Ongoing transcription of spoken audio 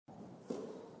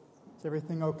Is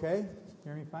everything okay?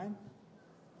 Hear me fine?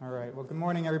 All right. Well, good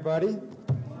morning, everybody.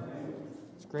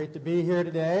 It's great to be here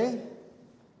today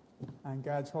on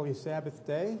God's holy Sabbath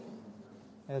day,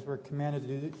 as we're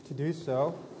commanded to do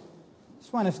so.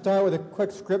 Just want to start with a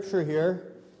quick scripture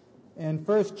here in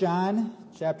 1 John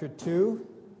chapter 2,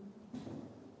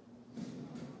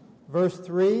 verse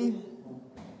 3.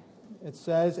 It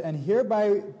says, "And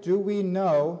hereby do we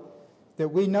know that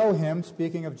we know him,"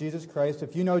 speaking of Jesus Christ.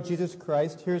 If you know Jesus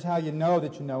Christ, here's how you know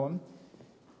that you know him.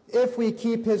 If we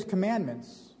keep his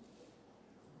commandments.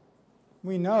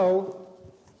 We know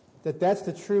that that's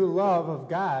the true love of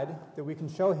God that we can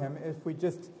show him if we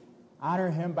just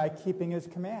honor him by keeping his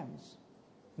commands.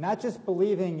 Not just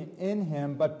believing in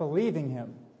him, but believing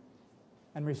him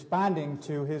and responding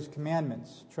to his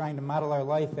commandments, trying to model our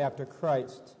life after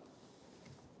Christ.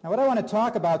 Now, what I want to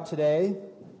talk about today,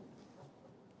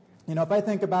 if I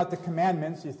think about the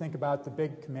commandments, you think about the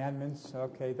big commandments.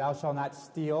 Okay, thou shalt not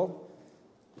steal.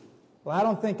 Well, I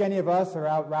don't think any of us are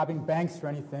out robbing banks or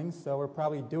anything, so we're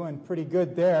probably doing pretty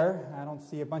good there. I don't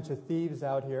see a bunch of thieves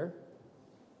out here.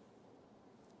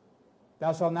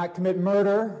 Thou shalt not commit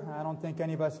murder. I don't think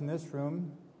any of us in this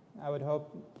room, I would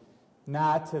hope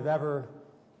not, have ever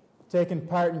taken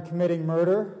part in committing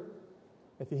murder.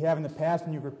 If you have in the past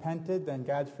and you've repented, then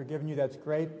God's forgiven you, that's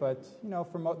great. But,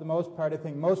 for the most part, I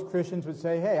think most Christians would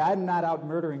say, hey, I'm not out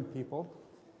murdering people.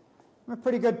 I'm a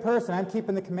pretty good person. I'm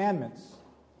keeping the commandments.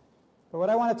 But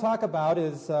what I want to talk about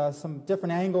is some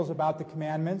different angles about the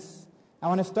commandments. I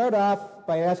want to start off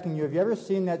by asking you, have you ever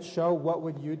seen that show, What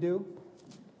Would You Do?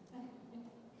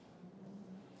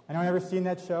 Anyone ever seen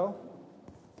that show?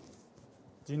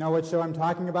 Do you know what show I'm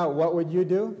talking about, What Would You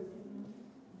Do?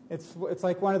 It's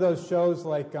like one of those shows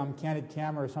like Candid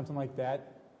Camera or something like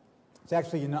that. It's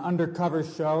actually an undercover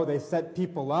show. They set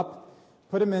people up,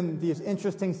 put them in these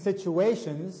interesting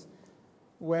situations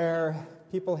where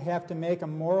people have to make a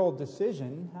moral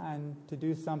decision and to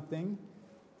do something.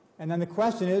 And then the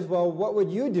question is, well, what would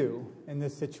you do in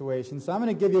this situation? So I'm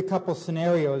going to give you a couple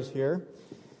scenarios here.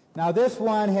 Now, this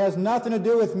one has nothing to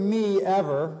do with me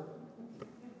ever.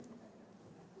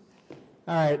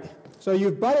 All right. So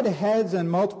you've butted heads on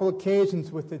multiple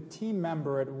occasions with a team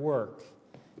member at work.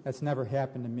 That's never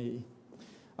happened to me.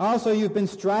 Also, you've been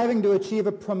striving to achieve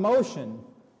a promotion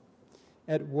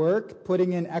at work,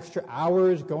 putting in extra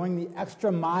hours, going the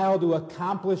extra mile to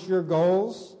accomplish your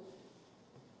goals.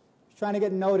 You're trying to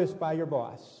get noticed by your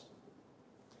boss.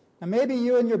 Now, maybe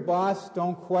you and your boss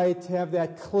don't quite have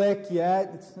that click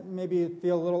yet. Maybe you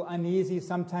feel a little uneasy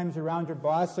sometimes around your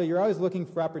boss, so you're always looking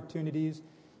for opportunities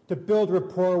to build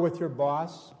rapport with your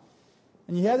boss.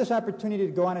 And you have this opportunity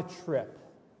to go on a trip,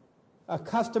 a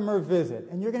customer visit,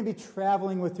 and you're going to be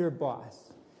traveling with your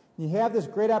boss. You have this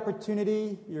great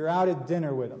opportunity, you're out at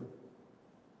dinner with him,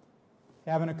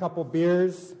 having a couple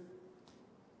beers,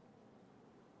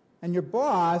 and your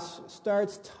boss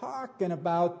starts talking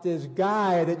about this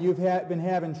guy that you've been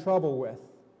having trouble with.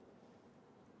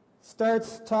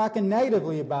 Starts talking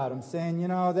negatively about him, saying,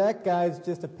 that guy's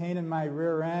just a pain in my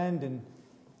rear end, and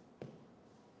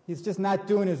he's just not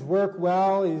doing his work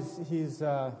well.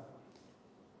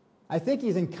 I think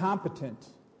he's incompetent.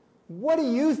 What do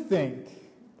you think?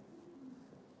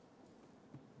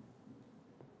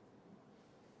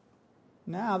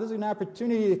 Now, this is an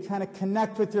opportunity to kind of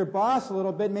connect with your boss a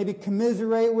little bit, maybe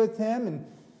commiserate with him. And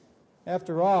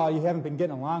after all, you haven't been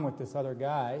getting along with this other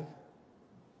guy.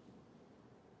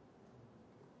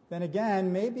 Then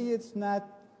again, maybe it's not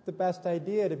the best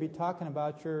idea to be talking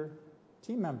about your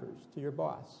team members to your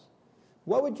boss.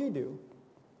 What would you do?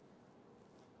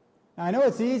 Now, I know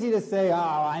it's easy to say,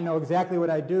 I know exactly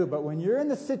what I do, but when you're in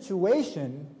the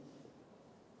situation,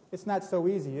 it's not so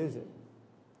easy, is it?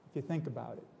 If you think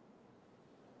about it.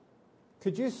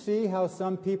 Could you see how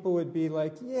some people would be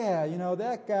like, yeah,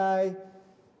 that guy,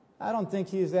 I don't think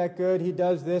he's that good. He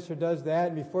does this or does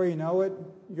that. And before you know it,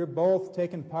 you're both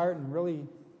taking part and really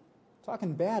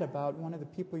talking bad about one of the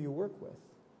people you work with.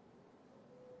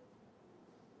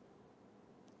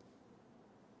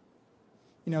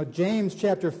 James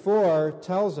chapter 4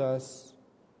 tells us,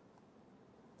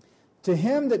 to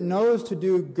him that knows to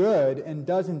do good and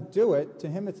doesn't do it, to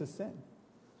him it's a sin.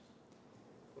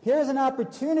 Here's an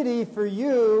opportunity for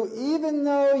you, even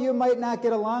though you might not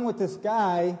get along with this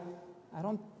guy,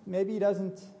 maybe he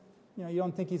doesn't, you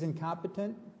don't think he's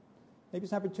incompetent. Maybe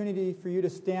it's an opportunity for you to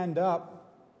stand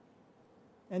up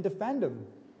and defend him.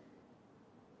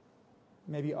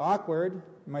 Maybe awkward,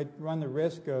 you might run the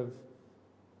risk of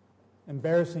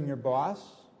embarrassing your boss.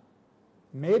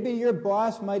 Maybe your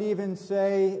boss might even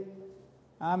say,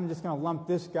 I'm just going to lump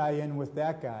this guy in with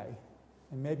that guy,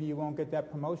 and maybe you won't get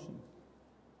that promotion.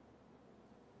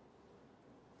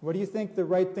 what do you think the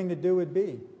right thing to do would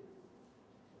be?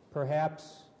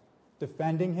 Perhaps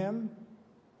defending him,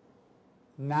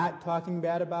 not talking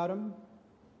bad about him,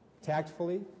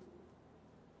 tactfully?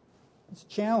 It's a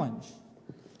challenge.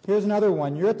 Here's another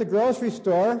one. You're at the grocery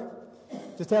store,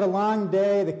 just had a long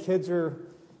day, the kids are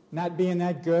not being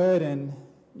that good, and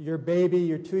your baby,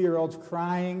 your 2-year-old's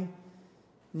crying,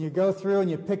 and you go through and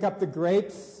you pick up the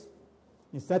grapes,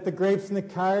 you set the grapes in the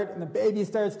cart, and the baby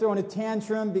starts throwing a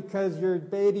tantrum because your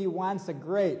baby wants a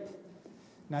grape.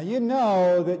 Now you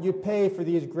know that you pay for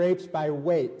these grapes by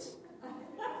weight.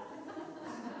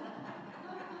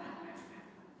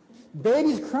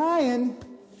 Baby's crying.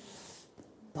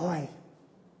 Boy,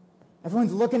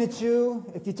 everyone's looking at you.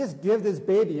 If you just give this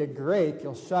baby a grape,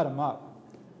 you'll shut him up.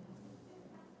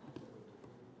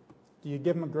 Do you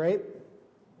give him a grape?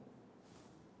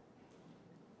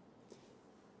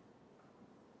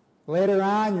 Later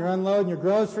on, you're unloading your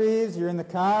groceries, you're in the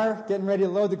car, getting ready to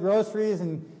load the groceries,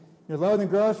 and you're loading the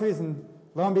groceries, and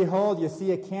lo and behold, you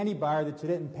see a candy bar that you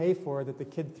didn't pay for that the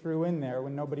kid threw in there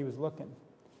when nobody was looking.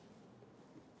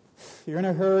 You're in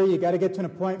a hurry, you got to get to an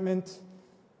appointment.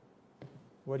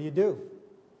 What do?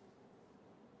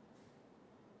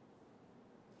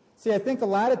 See, I think a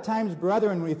lot of times,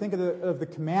 brethren, when we think of the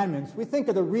commandments, we think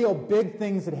of the real big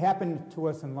things that happen to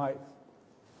us in life.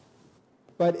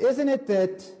 But isn't it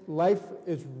that life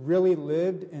is really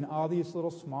lived in all these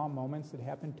little small moments that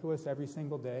happen to us every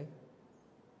single day?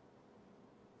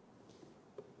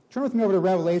 Turn with me over to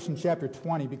Revelation chapter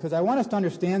 20, because I want us to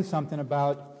understand something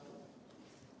about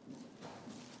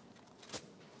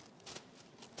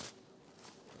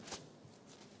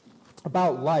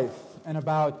life and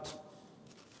about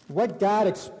what God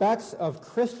expects of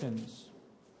Christians.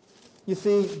 You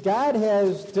see, God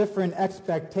has different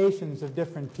expectations of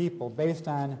different people based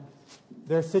on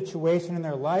their situation in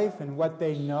their life and what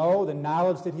they know, the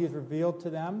knowledge that He has revealed to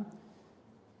them.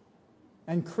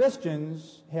 And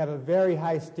Christians have a very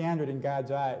high standard in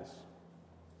God's eyes.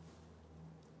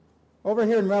 Over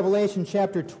here in Revelation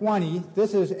chapter 20,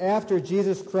 this is after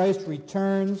Jesus Christ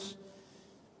returns.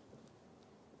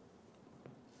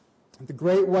 The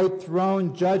great white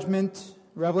throne judgment,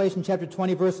 Revelation chapter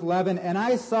 20, verse 11, and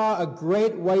I saw a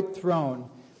great white throne,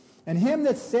 and him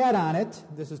that sat on it,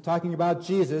 this is talking about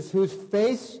Jesus, whose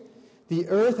face the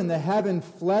earth and the heaven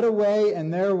fled away,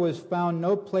 and there was found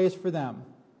no place for them.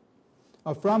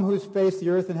 From whose face the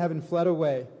earth and heaven fled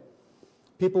away.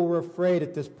 People were afraid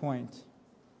at this point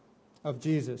of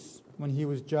Jesus when he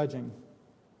was judging.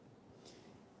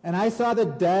 And I saw the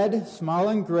dead, small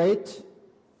and great,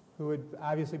 who had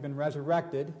obviously been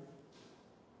resurrected,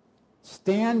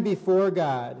 stand before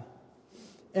God.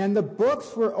 And the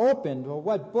books were opened. Well,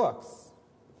 what books?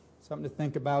 Something to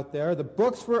think about there. The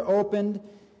books were opened,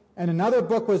 and another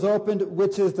book was opened,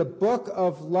 which is the book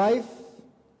of life.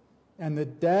 And the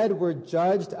dead were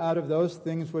judged out of those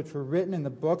things which were written in the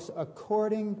books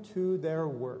according to their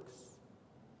works.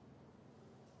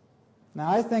 Now,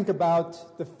 I think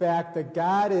about the fact that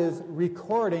God is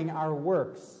recording our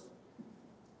works.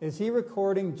 Is He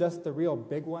recording just the real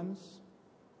big ones?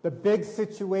 The big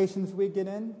situations we get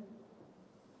in?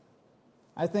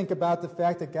 I think about the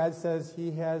fact that God says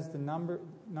He has the number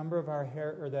of our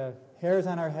hair, or the hairs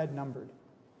on our head numbered.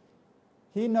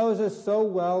 He knows us so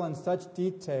well in such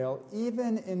detail,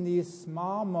 even in these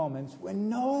small moments when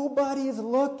nobody's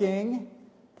looking.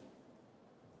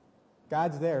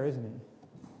 God's there, isn't He?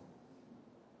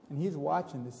 And He's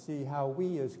watching to see how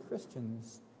we as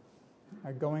Christians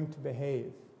are going to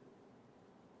behave.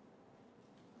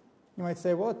 You might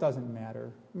say, well, it doesn't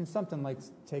matter. I mean, something like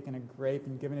taking a grape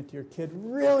and giving it to your kid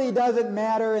really doesn't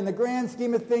matter in the grand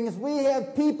scheme of things. We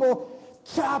have people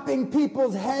chopping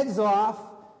people's heads off.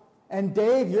 And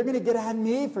Dave, you're going to get on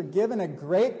me for giving a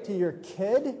grape to your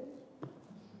kid?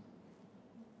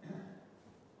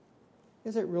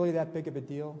 Is it really that big of a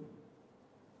deal?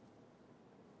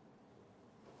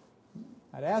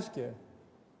 I'd ask you,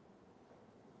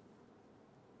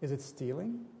 is it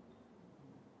stealing?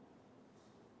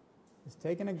 Is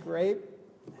taking a grape?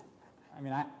 I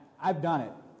mean, I've done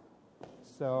it.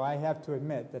 So I have to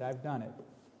admit that I've done it.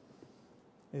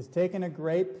 Is taking a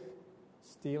grape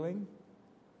stealing?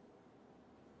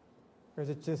 Or is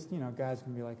it just, God's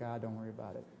going to be like, don't worry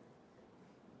about it.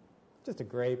 Just a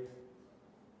grape.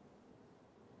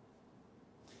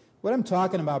 What I'm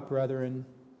talking about, brethren,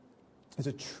 is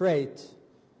a trait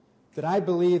that I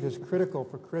believe is critical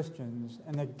for Christians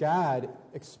and that God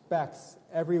expects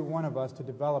every one of us to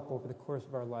develop over the course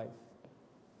of our life.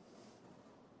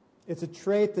 It's a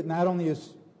trait that not only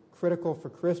is critical for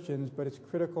Christians, but it's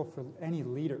critical for any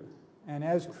leader. And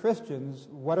as Christians,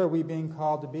 what are we being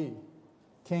called to be?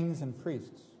 Kings and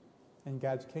priests. in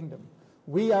God's kingdom.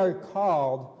 We are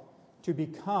called to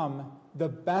become the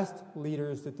best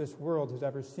leaders that this world has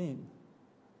ever seen.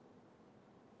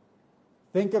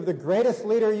 Think of the greatest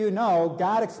leader you know.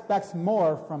 God expects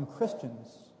more from Christians.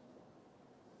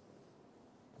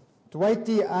 Dwight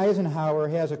D. Eisenhower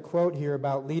has a quote here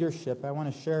about leadership. I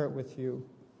want to share it with you.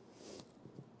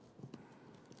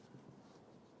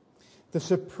 The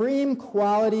supreme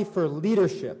quality for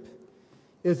leadership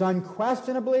is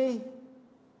unquestionably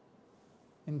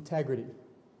integrity.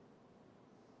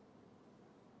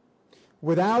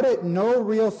 Without it, no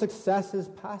real success is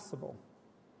possible,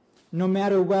 no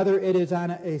matter whether it is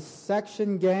on a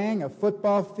section gang, a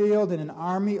football field, in an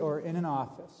army, or in an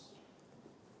office.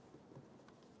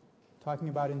 Talking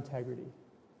about integrity.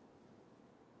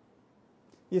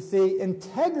 You see,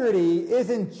 integrity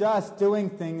isn't just doing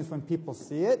things when people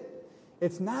see it.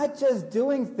 It's not just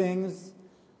doing things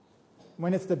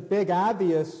when it's the big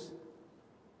obvious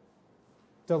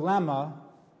dilemma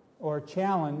or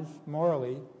challenge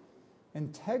morally.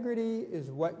 Integrity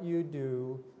is what you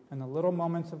do in the little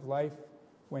moments of life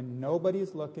when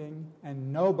nobody's looking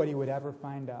and nobody would ever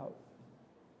find out.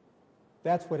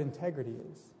 That's what integrity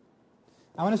is.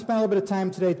 I want to spend a little bit of time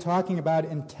today talking about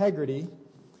integrity.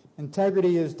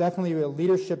 Integrity is definitely a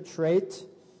leadership trait.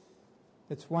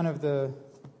 It's one of the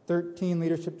 13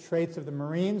 leadership traits of the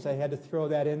Marines. I had to throw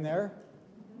that in there.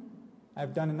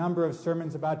 I've done a number of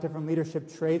sermons about different leadership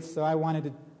traits, so I wanted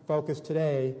to focus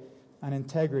today on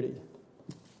integrity.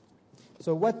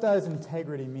 So what does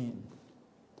integrity mean?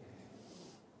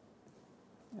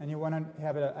 Anyone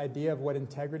have an idea of what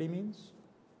integrity means?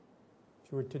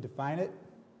 If you were to define it?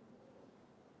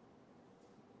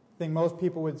 I think most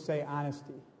people would say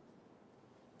honesty.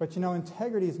 But you know,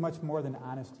 integrity is much more than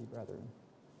honesty, brethren.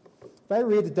 If I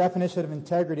read the definition of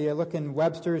integrity, I look in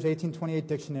Webster's 1828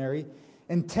 dictionary.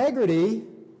 Integrity,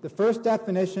 the first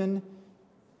definition,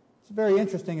 it's very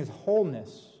interesting, is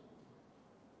wholeness.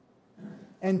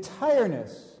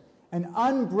 Entireness, an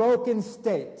unbroken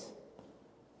state.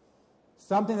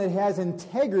 Something that has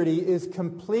integrity is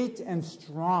complete and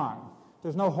strong.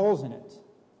 There's no holes in it.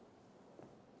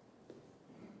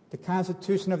 The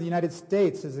Constitution of the United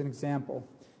States, as an example,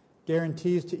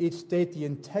 guarantees to each state the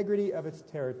integrity of its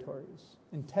territories.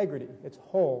 Integrity, it's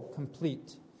whole,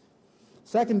 complete.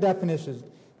 Second definition,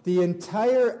 the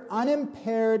entire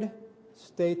unimpaired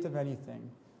state of anything.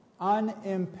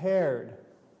 Unimpaired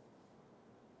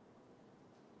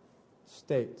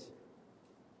state.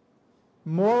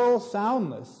 Moral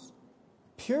soundness,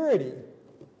 purity,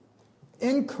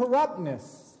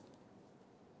 incorruptness,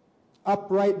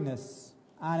 uprightness,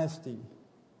 honesty.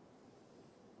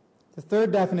 The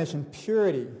third definition,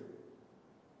 purity,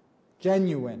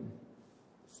 genuine.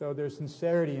 So there's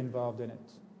sincerity involved in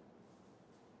it.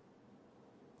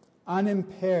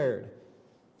 Unimpaired.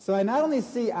 So I not only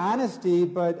see honesty,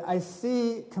 but I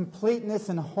see completeness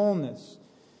and wholeness.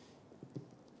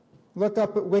 Look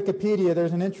up at Wikipedia.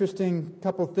 There's an interesting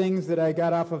couple things that I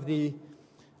got off of the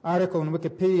article in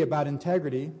Wikipedia about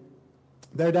integrity.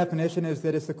 Their definition is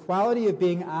that it's the quality of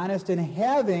being honest and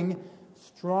having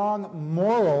strong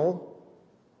moral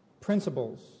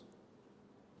principles.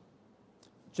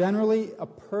 Generally, a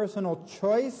personal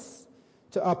choice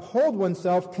to uphold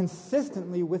oneself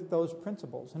consistently with those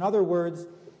principles. In other words,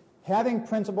 having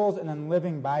principles and then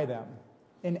living by them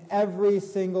in every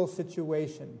single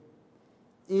situation,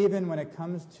 even when it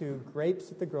comes to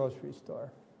grapes at the grocery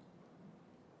store.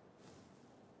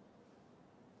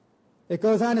 It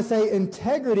goes on to say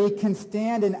integrity can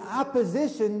stand in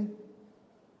opposition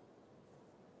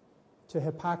to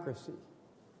hypocrisy.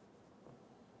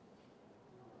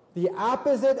 The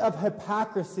opposite of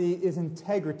hypocrisy is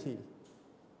integrity.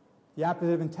 The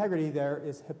opposite of integrity there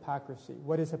is hypocrisy.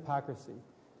 What is hypocrisy?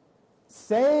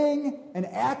 Saying and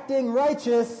acting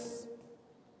righteous,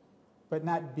 but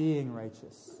not being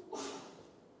righteous.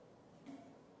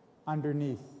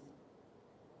 Underneath.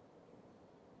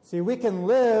 See, we can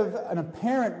live an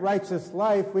apparent righteous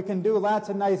life, we can do lots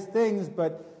of nice things,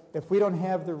 but if we don't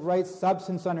have the right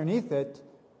substance underneath it,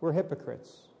 we're hypocrites.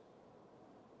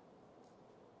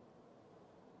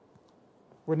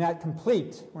 We're not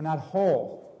complete. We're not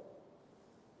whole.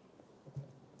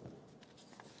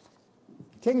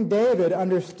 King David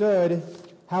understood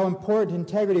how important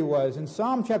integrity was. In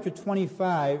Psalm chapter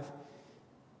 25,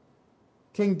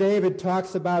 King David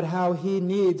talks about how he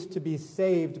needs to be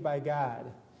saved by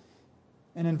God.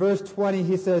 And in verse 20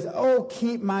 he says, "Oh,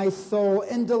 keep my soul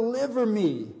and deliver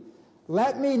me.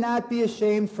 Let me not be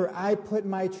ashamed, for I put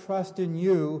my trust in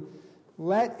you.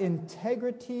 Let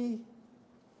integrity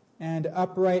and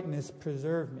uprightness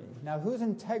preserve me." Now, whose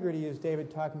integrity is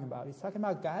David talking about? He's talking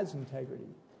about God's integrity.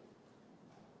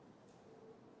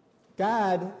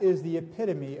 God is the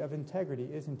epitome of integrity,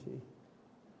 isn't he?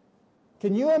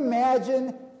 Can you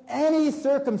imagine any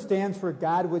circumstance where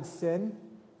God would sin?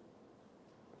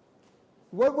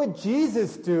 What would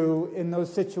Jesus do in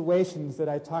those situations that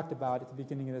I talked about at the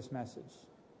beginning of this message?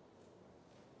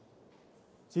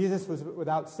 Jesus was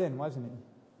without sin, wasn't he?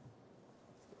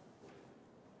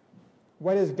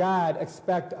 What does God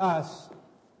expect us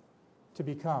to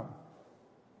become?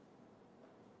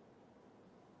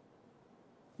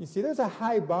 You see, there's a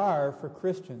high bar for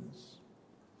Christians.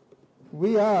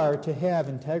 We are to have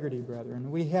integrity, brethren.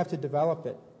 We have to develop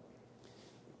it.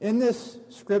 In this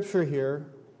scripture here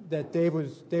that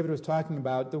David was talking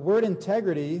about, the word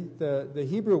integrity, the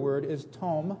Hebrew word, is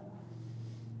tom,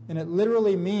 and it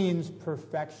literally means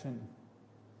perfection.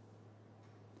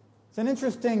 It's an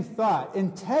interesting thought.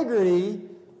 Integrity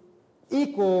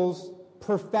equals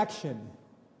perfection.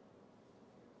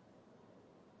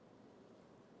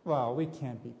 Well, we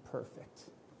can't be perfect.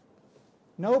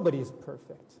 Nobody's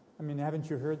perfect. I mean, haven't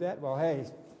you heard that? Well, hey,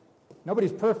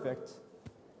 nobody's perfect.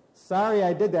 Sorry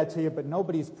I did that to you, but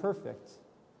nobody's perfect.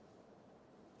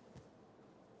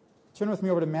 Turn with me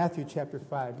over to Matthew chapter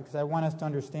 5, because I want us to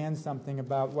understand something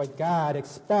about what God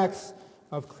expects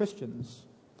of Christians.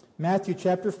 Matthew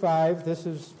chapter 5, this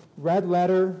is red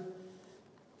letter,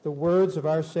 the words of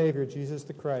our Savior, Jesus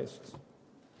the Christ,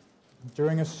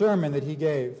 during a sermon that he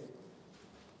gave.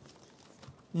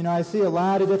 You know, I see a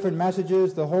lot of different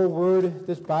messages. The whole word,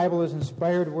 this Bible is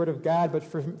inspired word of God, but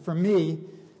for me,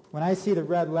 when I see the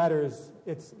red letters,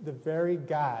 it's the very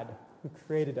God who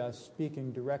created us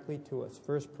speaking directly to us,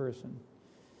 first person.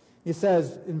 He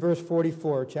says in verse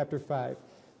 44, chapter 5,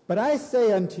 "But I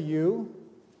say unto you,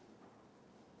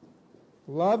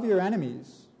 love your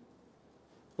enemies,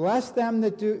 bless them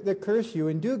that curse you,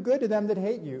 and do good to them that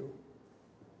hate you."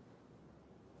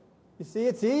 You see,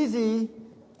 it's easy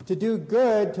to do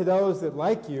good to those that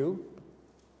like you,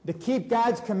 to keep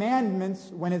God's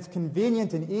commandments when it's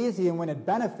convenient and easy and when it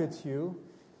benefits you.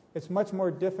 It's much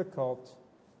more difficult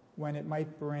when it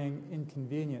might bring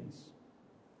inconvenience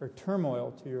or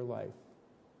turmoil to your life.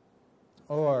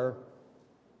 Or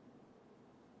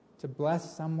to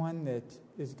bless someone that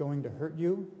is going to hurt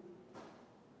you,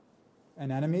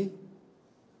 an enemy.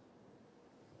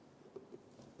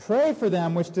 Pray for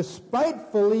them which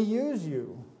despitefully use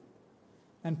you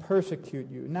and persecute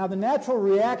you. Now, the natural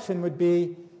reaction would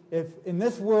be, if in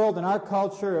this world, in our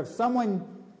culture, if someone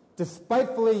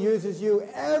despitefully uses you,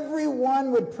 everyone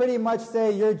would pretty much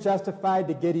say you're justified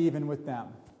to get even with them.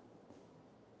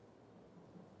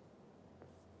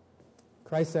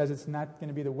 Christ says it's not going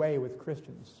to be the way with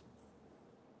Christians.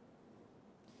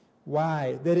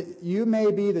 Why? That you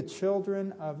may be the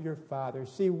children of your Father.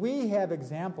 See, we have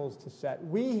examples to set.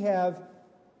 We have,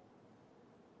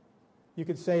 you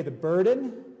could say, the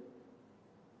burden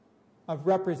of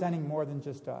representing more than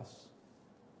just us.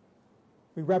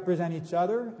 We represent each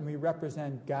other, and we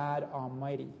represent God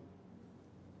Almighty.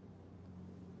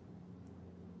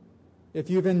 If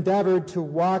you've endeavored to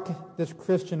walk this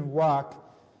Christian walk,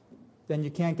 then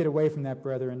you can't get away from that,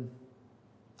 brethren.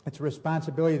 It's a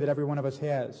responsibility that every one of us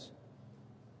has.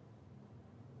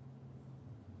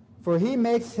 For he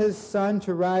makes his sun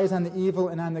to rise on the evil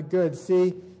and on the good.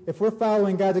 See, if we're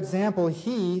following God's example,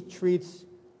 he treats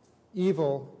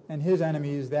evil and his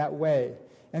enemies that way,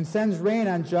 and sends rain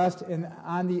on just and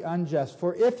on the unjust.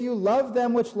 For if you love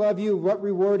them which love you, what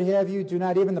reward have you? Do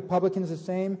not even the publicans the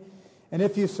same? And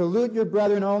if you salute your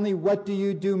brethren only, what do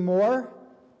you do more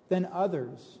than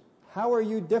others? How are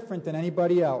you different than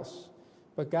anybody else?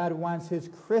 But God wants his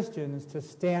Christians to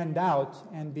stand out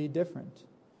and be different.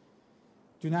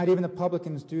 Do not even the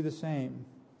publicans do the same?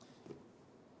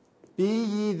 Be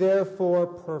ye therefore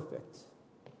perfect,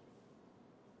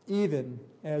 even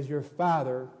as your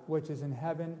Father which is in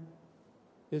heaven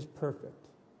is perfect.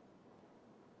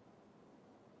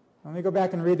 Let me go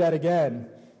back and read that again.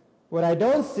 What I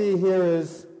don't see here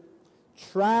is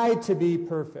try to be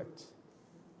perfect.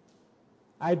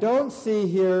 I don't see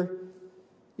here,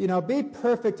 be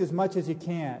perfect as much as you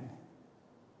can.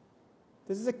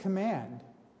 This is a command.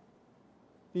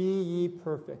 Be ye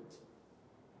perfect.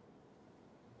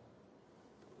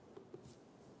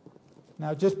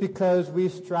 Now, just because we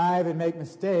strive and make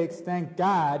mistakes, thank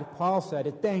God, Paul said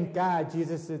it, thank God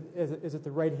Jesus is at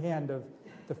the right hand of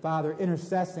the Father,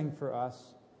 intercessing for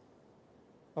us,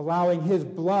 allowing his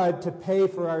blood to pay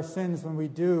for our sins when we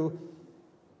do,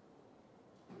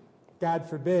 God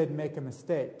forbid, make a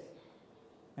mistake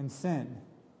and sin.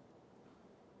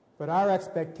 But our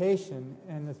expectation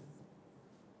and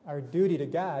our duty to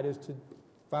God is to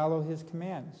follow his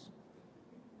commands.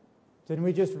 Didn't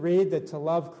we just read that to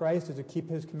love Christ is to keep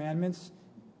his commandments?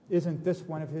 Isn't this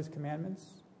one of his commandments?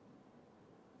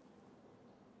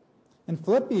 In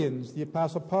Philippians, the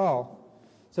Apostle Paul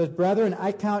says, "Brethren,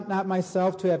 I count not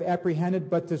myself to have apprehended,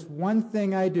 but this one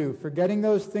thing I do, forgetting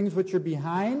those things which are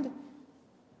behind,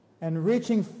 and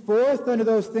reaching forth unto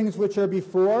those things which are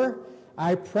before,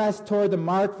 I press toward the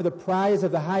mark for the prize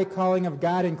of the high calling of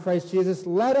God in Christ Jesus.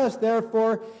 Let us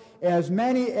therefore, as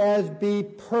many as be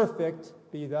perfect,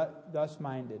 be thus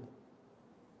minded."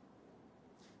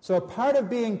 So part of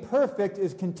being perfect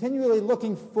is continually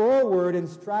looking forward and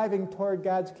striving toward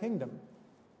God's kingdom,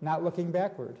 not looking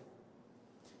backward.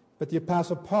 But the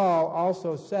Apostle Paul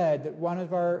also said that one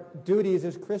of our duties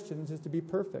as Christians is to be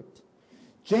perfect.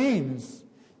 James,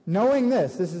 knowing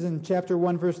this is in chapter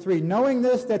 1, verse 3, "Knowing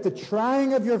this, that the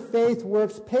trying of your faith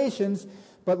works patience,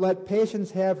 but let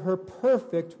patience have her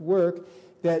perfect work,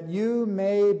 that you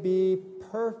may be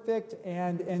perfect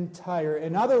and entire."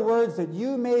 In other words, that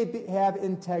you may have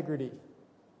integrity.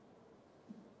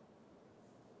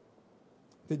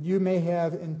 That you may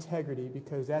have integrity,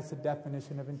 because that's the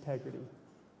definition of integrity.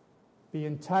 Be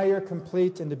entire,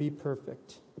 complete, and to be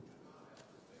perfect.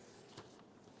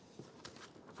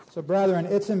 So, brethren,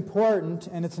 it's important,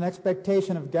 and it's an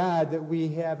expectation of God that we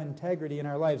have integrity in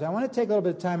our lives. I want to take a little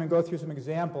bit of time and go through some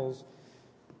examples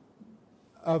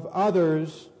of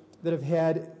others that have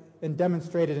had and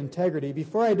demonstrated integrity.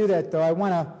 Before I do that, though, I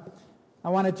want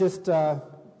to just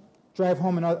drive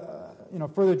home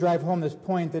further drive home this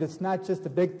point that it's not just the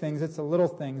big things; it's the little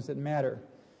things that matter.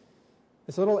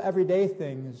 It's little everyday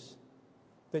things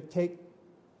that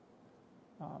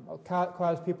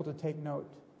cause people to take note.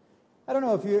 I don't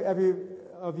know if every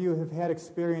of you have had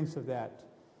experience of that.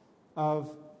 Of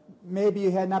maybe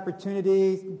you had an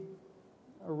opportunity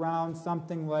around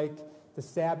something like the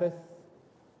Sabbath,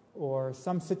 or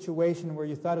some situation where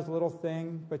you thought it was a little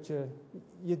thing, but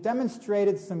you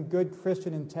demonstrated some good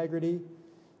Christian integrity.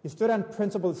 You stood on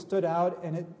principle that stood out,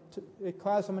 and it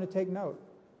caused someone to take note.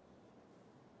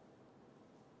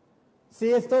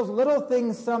 See, it's those little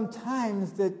things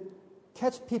sometimes that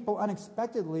catch people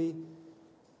unexpectedly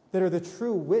that are the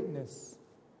true witness.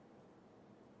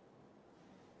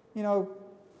 You know,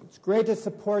 it's great to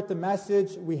support the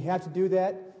message. We have to do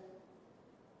that.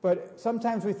 But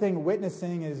sometimes we think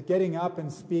witnessing is getting up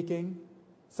and speaking.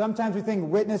 Sometimes we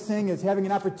think witnessing is having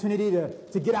an opportunity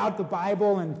to get out the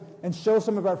Bible and show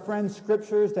some of our friends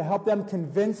scriptures to help them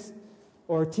convince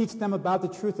or teach them about the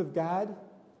truth of God.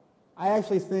 I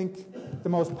actually think the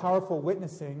most powerful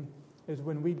witnessing is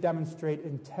when we demonstrate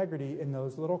integrity in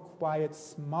those little quiet,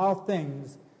 small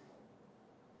things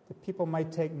that people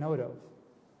might take note of.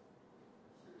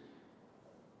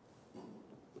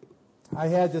 I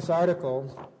had this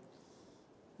article.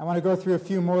 I want to go through a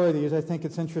few more of these. I think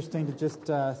it's interesting to just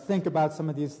think about some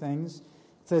of these things.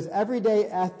 It says, "Everyday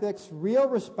Ethics, Real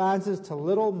Responses to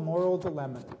Little Moral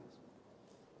Dilemmas."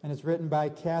 And it's written by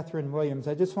Catherine Williams.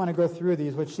 I just want to go through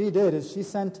these. What she did is she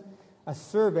sent a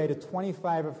survey to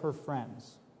 25 of her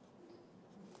friends.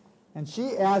 And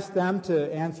she asked them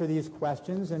to answer these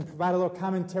questions and provide a little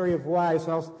commentary of why.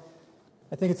 So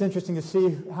I think it's interesting to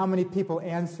see how many people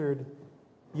answered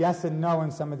yes and no in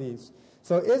some of these.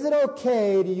 So, is it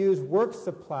okay to use work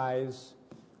supplies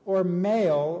or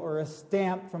mail or a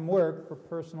stamp from work for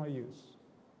personal use?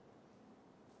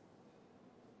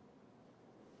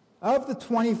 Of the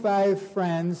 25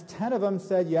 friends, 10 of them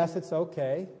said yes, it's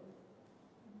okay.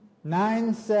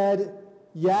 9 said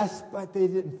yes, but they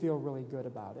didn't feel really good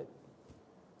about it.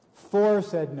 4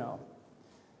 said no.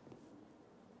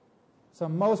 So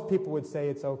most people would say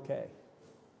it's okay.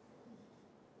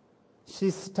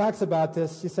 She talks about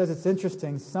this. She says it's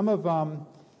interesting. Some of them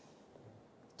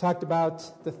talked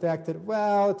about the fact that,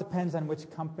 well, it depends on which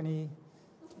company.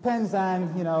 It depends on,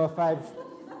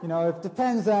 it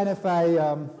depends on if I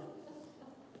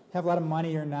have a lot of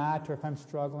money or not, or if I'm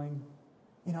struggling.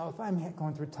 If I'm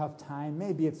going through a tough time,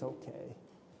 maybe it's okay.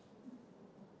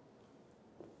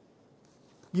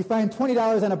 You find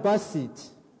 $20 on a bus seat.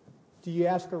 Do you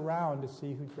ask around to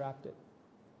see who dropped it?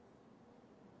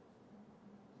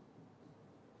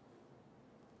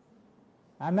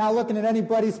 I'm not looking at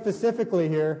anybody specifically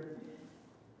here.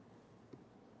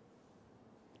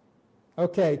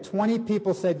 Okay, 20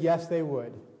 people said yes, they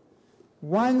would.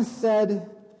 1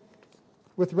 said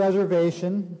with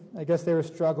reservation. I guess they were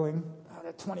struggling. Oh,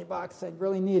 that $20, I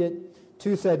really need it.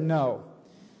 2 said no.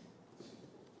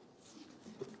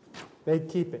 They'd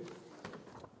keep it.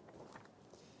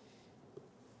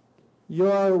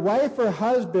 Your wife or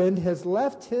husband has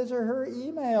left his or her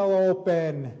email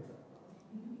open.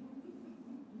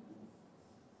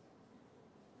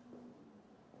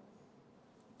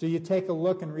 Do you take a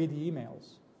look and read the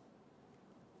emails?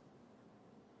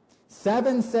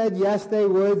 7 said yes, they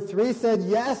would. 3 said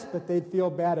yes, but they'd feel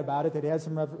bad about it. They'd had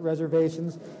some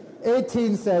reservations.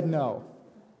 18 said no.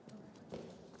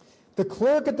 The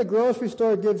clerk at the grocery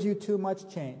store gives you too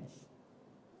much change.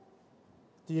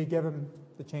 Do you give him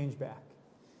the change back?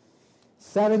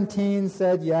 17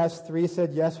 said yes. 3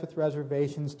 said yes with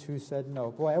reservations. 2 said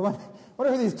no. Boy, I wonder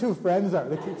who these two friends are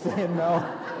that keep saying no.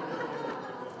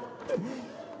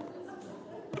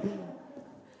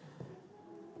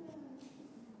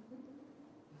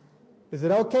 Is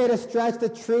it okay to stretch the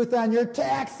truth on your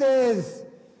taxes?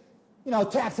 You know,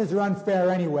 taxes are unfair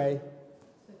anyway.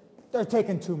 They're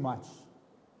taking too much.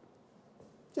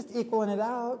 Just equaling it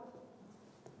out.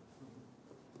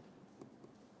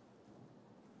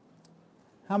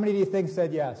 How many do you think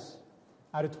said yes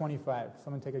out of 25?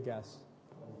 Someone take a guess.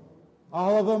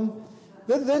 All of them?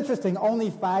 This is interesting.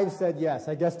 Only 5 said yes.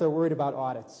 I guess they're worried about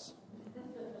audits.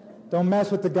 Don't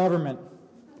mess with the government.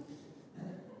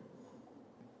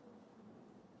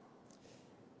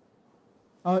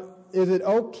 Is it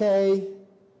okay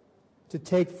to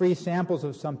take free samples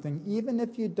of something even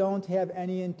if you don't have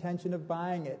any intention of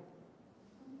buying it?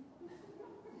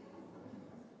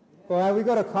 Well, we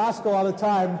go to Costco all the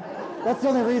time. That's the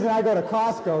only reason I go to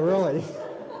Costco, really.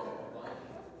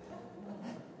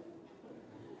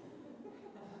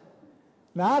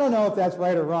 Now, I don't know if that's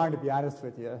right or wrong, to be honest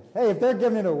with you. Hey, if they're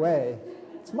giving it away,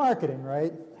 it's marketing,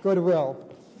 right?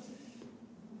 Goodwill.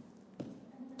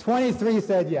 23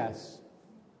 said yes.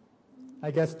 I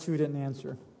guess 2 didn't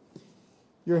answer.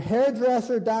 Your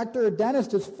hairdresser, doctor, or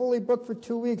dentist is fully booked for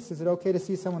 2 weeks. Is it okay to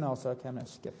see someone else? Okay, I'm going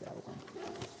to skip that one.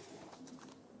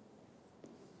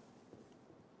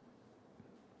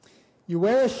 You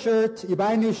wear a shirt, you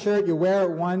buy a new shirt, you wear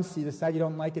it once, you decide you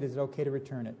don't like it. Is it okay to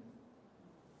return it?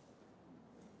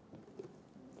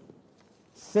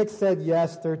 6 said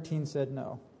yes, 13 said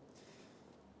no.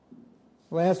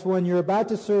 Last one, you're about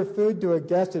to serve food to a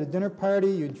guest at a dinner party.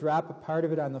 You drop a part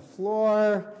of it on the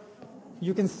floor.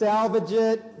 You can salvage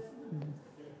it.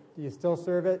 Do you still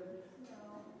serve it?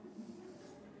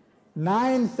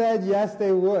 9 said yes,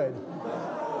 they would.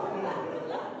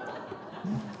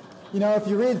 You know, if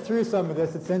you read through some of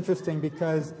this, it's interesting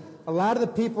because a lot of the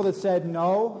people that said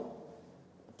no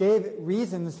gave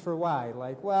reasons for why.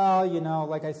 Like, well, you know,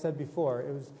 like I said before,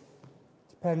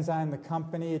 depends on the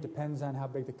company, it depends on how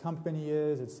big the company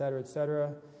is, et cetera, et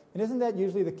cetera. And isn't that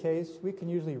usually the case? We can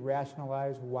usually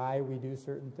rationalize why we do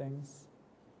certain things.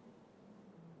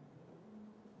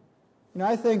 You know,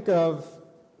 I think of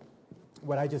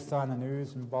what I just saw in the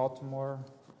news in Baltimore.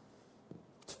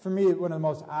 For me, one of the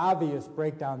most obvious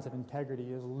breakdowns of integrity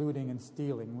is looting and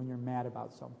stealing when you're mad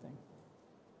about something.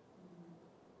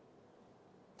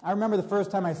 I remember the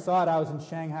first time I saw it, I was in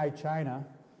Shanghai, China.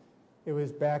 It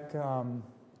was back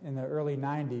in the early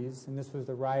 90s, and this was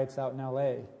the riots out in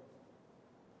L.A.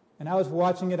 And I was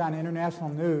watching it on international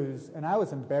news, and I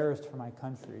was embarrassed for my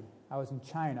country. I was in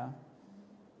China,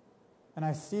 and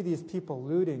I see these people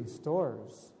looting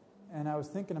stores, and I was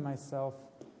thinking to myself,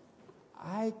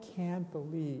 I can't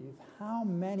believe how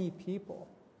many people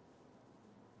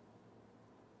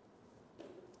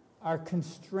are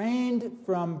constrained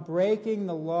from breaking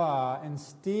the law and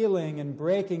stealing and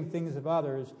breaking things of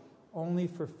others only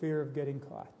for fear of getting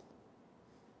caught.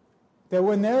 That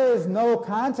when there is no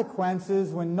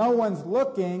consequences, when no one's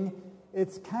looking,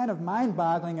 it's kind of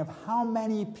mind-boggling of how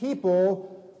many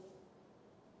people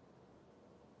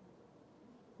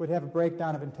would have a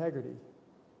breakdown of integrity.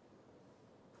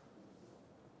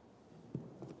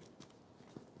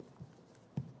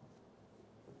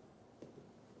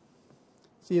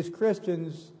 See, as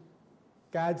Christians,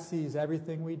 God sees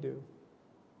everything we do.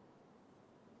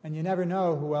 And you never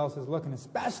know who else is looking,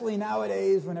 especially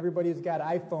nowadays when everybody's got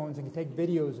iPhones and can take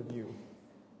videos of you.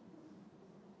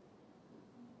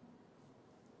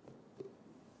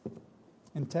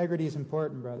 Integrity is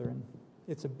important, brethren.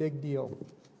 It's a big deal.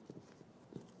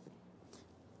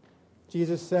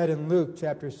 Jesus said in Luke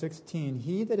chapter 16,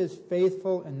 "He that is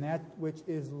faithful in that which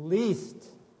is least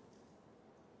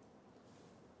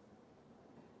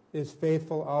is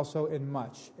faithful also in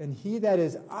much. And he that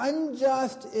is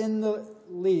unjust in the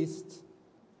least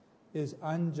is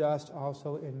unjust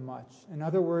also in much." In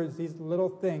other words, these little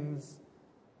things,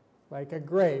 like a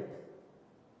grape,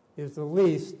 is the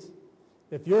least.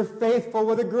 If you're faithful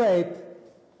with a grape,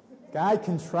 God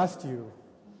can trust you.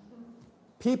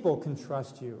 People can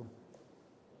trust you.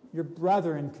 Your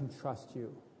brethren can trust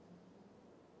you.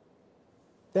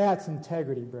 That's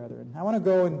integrity, brethren. I want to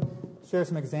go and share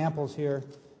some examples here.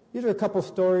 These are a couple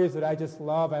stories that I just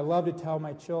love. I love to tell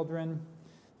my children.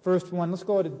 First one, let's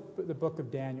go to the book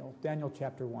of Daniel, Daniel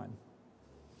chapter 1.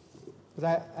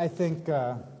 Because I think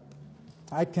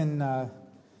I can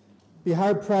be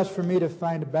hard-pressed for me to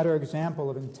find a better example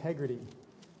of integrity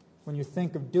when you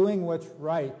think of doing what's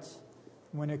right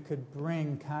when it could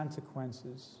bring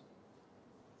consequences,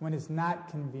 when it's not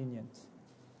convenient.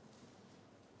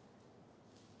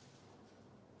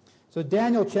 So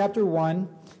Daniel chapter 1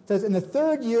 says, "In the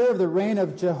 3rd year of the reign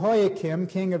of Jehoiakim,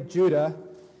 king of Judah,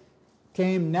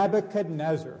 came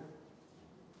Nebuchadnezzar."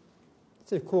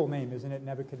 It's a cool name, isn't it,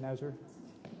 Nebuchadnezzar?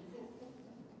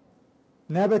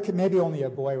 Maybe only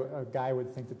a guy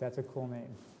would think that that's a cool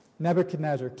name.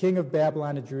 Nebuchadnezzar, king of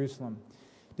Babylon to Jerusalem.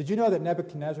 Did you know that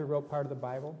Nebuchadnezzar wrote part of the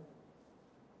Bible?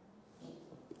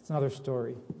 It's another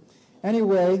story.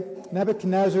 Anyway,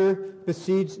 Nebuchadnezzar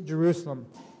besieged Jerusalem.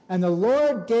 And the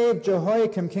Lord gave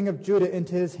Jehoiakim, king of Judah,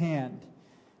 into his hand,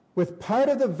 with part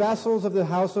of the vessels of the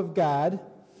house of God,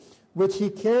 which he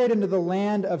carried into the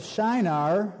land of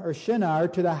Shinar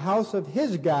to the house of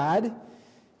his God.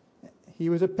 He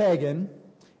was a pagan.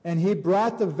 And he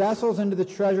brought the vessels into the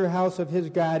treasure house of his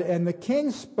God. And the king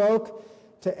spoke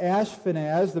to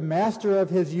Ashpenaz, the master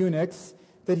of his eunuchs,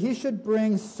 that he should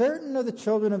bring certain of the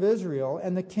children of Israel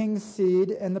and the king's seed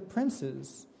and the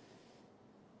princes,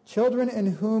 children in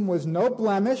whom was no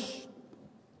blemish,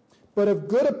 but of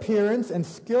good appearance and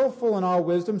skillful in all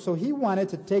wisdom. So he wanted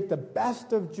to take the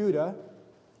best of Judah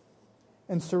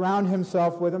and surround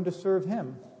himself with them to serve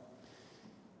him.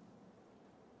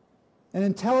 And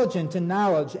intelligent in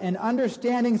knowledge and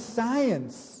understanding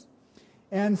science,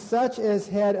 and such as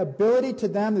had ability to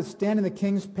them that stand in the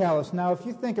king's palace. Now, if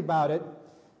you think about it,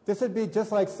 this would be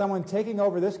just like someone taking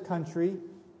over this country,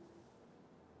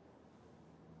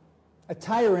 a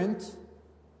tyrant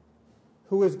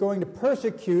who is going to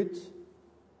persecute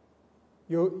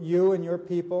you and your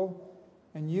people,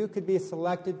 and you could be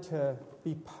selected to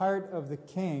be part of the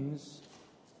king's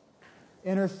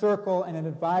inner circle and an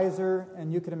advisor,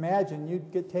 and you could imagine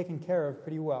you'd get taken care of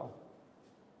pretty well.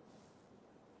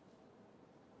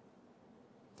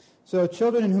 So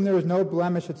children in whom there was no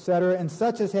blemish, etc., and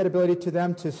such as had ability to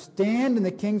them to stand in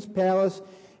the king's palace,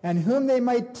 and whom they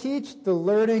might teach the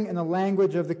learning and the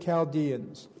language of the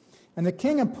Chaldeans. And the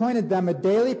king appointed them a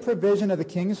daily provision of the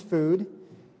king's food.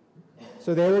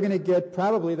 So they were going to get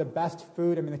probably the best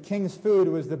food. I mean, the king's food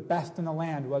was the best in the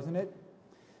land, wasn't it?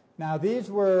 Now, these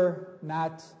were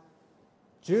not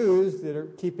Jews that are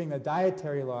keeping the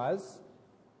dietary laws.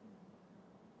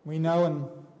 We know in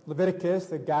Leviticus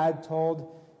that God told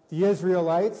the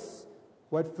Israelites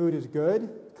what food is good,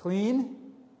 clean,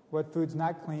 what food's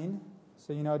not clean.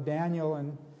 So, Daniel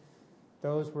and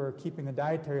those were keeping the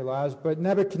dietary laws, but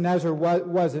Nebuchadnezzar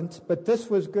wasn't. But this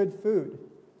was good food,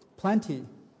 plenty.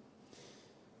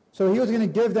 So he was going to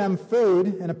give them food,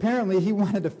 and apparently he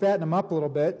wanted to fatten them up a little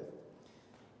bit.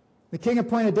 The king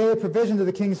appointed daily provision to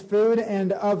the king's food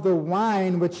and of the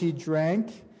wine which he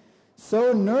drank,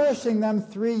 so nourishing them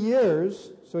 3 years.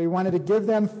 So he wanted to give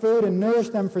them food and nourish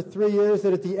them for 3 years,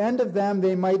 that at the end of them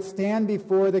they might stand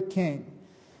before the king.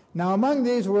 Now among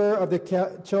these were of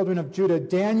the children of Judah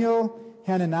Daniel,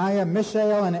 Hananiah,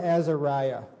 Mishael, and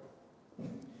Azariah,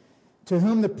 to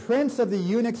whom the prince of the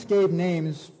eunuchs gave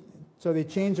names. So they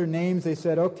changed their names. They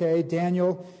said, okay,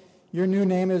 Daniel, your new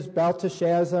name is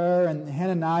Belteshazzar, and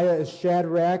Hananiah is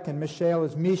Shadrach, and Mishael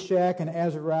is Meshach, and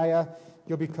Azariah,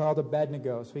 you'll be called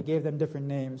Abednego. So he gave them different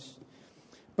names.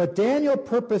 But Daniel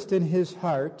purposed in his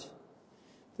heart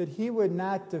that he would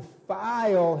not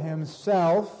defile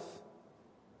himself.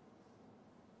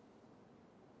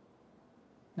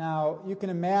 Now, you can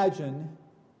imagine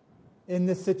in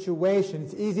this situation,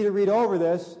 it's easy to read over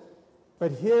this,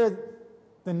 but here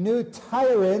the new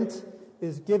tyrant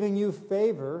is giving you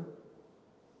favor.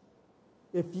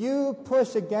 If you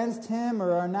push against him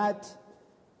or are not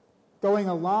going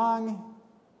along,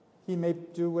 he may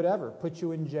do whatever, put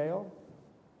you in jail,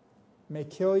 may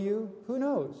kill you, who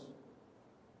knows?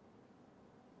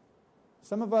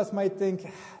 Some of us might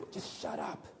think, just shut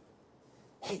up.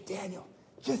 Hey, Daniel,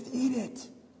 just eat it.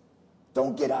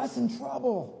 Don't get us in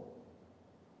trouble.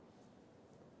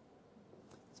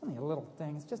 It's only a little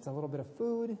thing. It's just a little bit of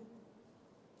food.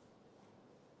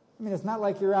 I mean, it's not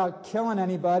like you're out killing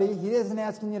anybody. He isn't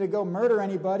asking you to go murder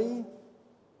anybody.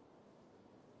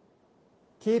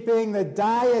 Keeping the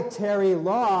dietary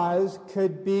laws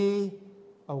could be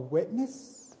a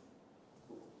witness.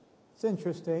 It's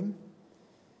interesting.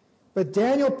 But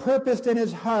Daniel purposed in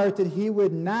his heart that he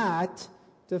would not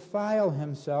defile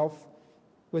himself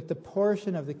with the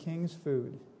portion of the king's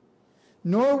food,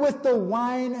 nor with the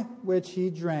wine which he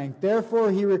drank. Therefore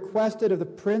he requested of the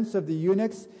prince of the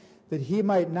eunuchs that he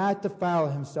might not defile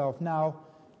himself. Now,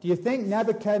 do you think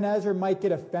Nebuchadnezzar might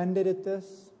get offended at this?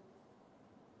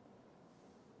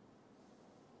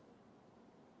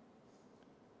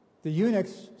 The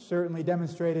eunuchs certainly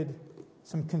demonstrated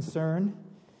some concern.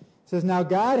 It says, now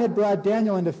God had brought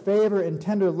Daniel into favor and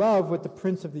tender love with the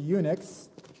prince of the eunuchs.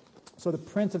 So the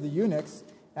prince of the eunuchs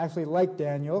actually liked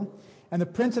Daniel. And the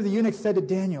prince of the eunuchs said to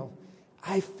Daniel,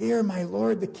 I fear my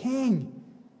lord the king.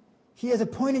 He has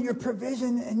appointed your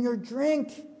provision and your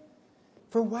drink.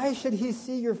 For why should he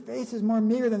see your faces more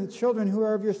meager than the children who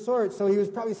are of your sort? So he was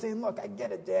probably saying, look, I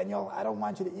get it, Daniel. I don't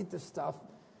want you to eat this stuff.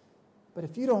 But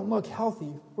if you don't look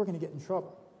healthy, we're going to get in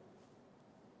trouble.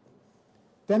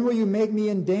 Then will you make me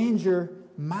endanger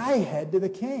my head to the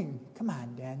king? Come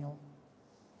on, Daniel.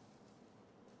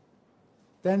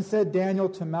 Then said Daniel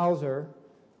to Melzar,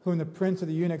 whom the prince of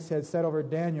the eunuchs had set over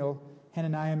Daniel,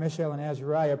 Hananiah, Mishael, and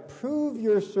Azariah, prove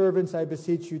your servants, I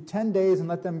beseech you, 10 days, and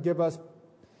let them give us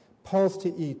pulse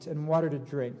to eat and water to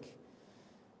drink.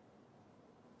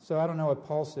 So I don't know what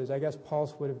pulse is. I guess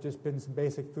pulse would have just been some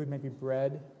basic food, maybe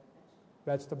bread,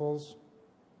 vegetables.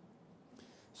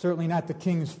 Certainly not the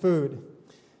king's food.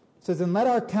 It says, and let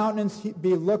our countenance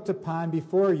be looked upon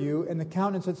before you. And the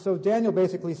countenance, so Daniel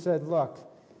basically said, look,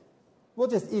 we'll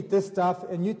just eat this stuff,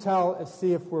 and you tell us,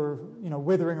 see if we're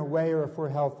withering away or if we're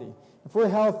healthy. If we're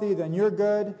healthy, then you're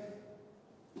good.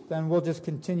 Then we'll just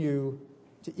continue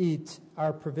to eat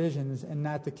our provisions and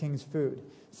not the king's food.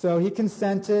 So he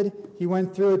consented. He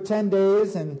went through 10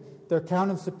 days, and their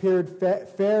countenance appeared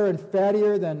fair and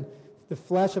fattier than the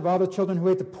flesh of all the children who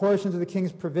ate the portions of the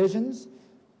king's provisions.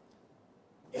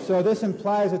 So this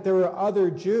implies that there were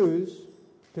other Jews,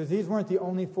 because these weren't the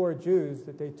only 4 Jews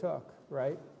that they took,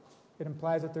 right? It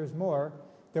implies that there's more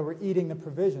that were eating the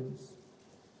provisions.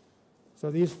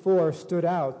 So these 4 stood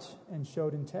out and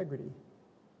showed integrity.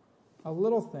 A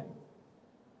little thing.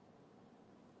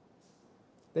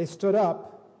 They stood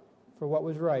up for what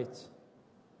was right.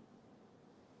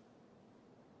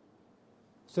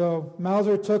 So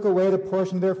Melzar took away the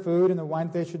portion of their food and the wine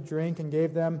that they should drink and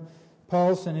gave them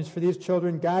pulse. And as for these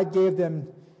children, God gave them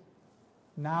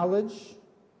knowledge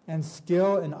and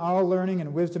skill in all learning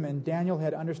and wisdom, and Daniel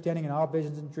had understanding in all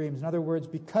visions and dreams. In other words,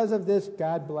 because of this,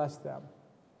 God blessed them.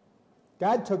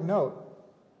 God took note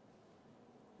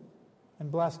and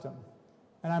blessed them.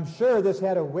 And I'm sure this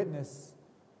had a witness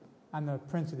on the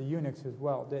prince of the eunuchs as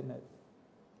well, didn't it?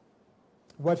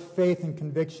 What faith and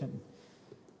conviction.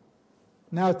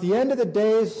 Now at the end of the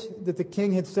days that the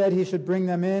king had said he should bring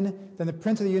them in, then the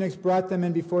prince of the eunuchs brought them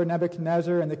in before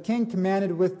Nebuchadnezzar, and the king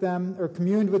communed with them,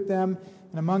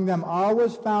 and among them all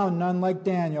was found none like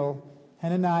Daniel,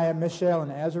 Hananiah, Mishael,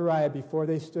 and Azariah therefore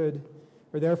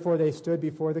they stood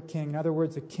before the king. In other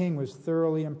words, the king was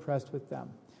thoroughly impressed with them,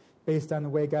 based on the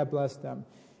way God blessed them.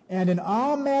 And in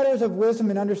all matters of wisdom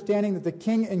and understanding that the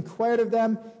king inquired of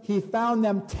them, he found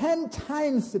them 10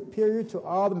 times superior to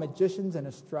all the magicians and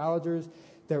astrologers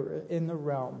that were in the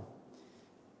realm.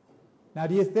 Now,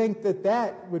 do you think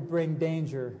that would bring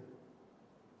danger?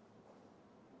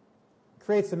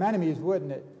 Create some enemies,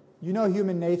 wouldn't it? You know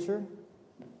human nature.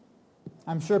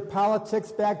 I'm sure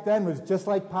politics back then was just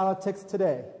like politics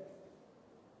today.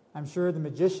 I'm sure the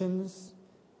magicians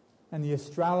and the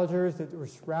astrologers that were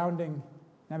surrounding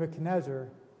Nebuchadnezzar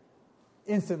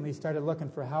instantly started looking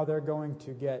for how they're going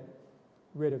to get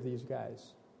rid of these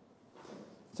guys.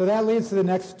 So that leads to the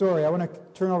next story. I want to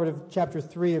turn over to chapter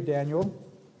 3 of Daniel.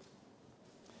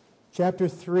 Chapter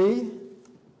 3,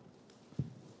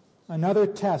 another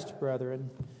test, brethren,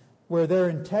 where their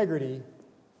integrity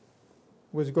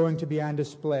was going to be on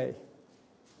display.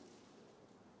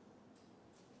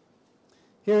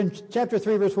 Here in chapter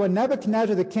 3, verse 1,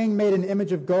 Nebuchadnezzar the king made an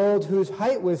image of gold whose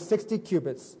height was 60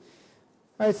 cubits.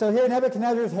 All right, so here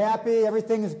Nebuchadnezzar is happy.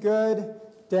 Everything is good.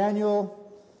 Daniel,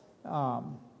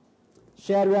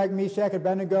 Shadrach, Meshach, and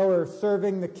Abednego are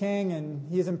serving the king, and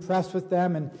he's impressed with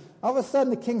them. And all of a sudden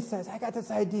the king says, I got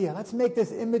this idea. Let's make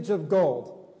this image of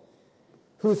gold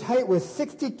whose height was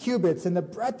 60 cubits and the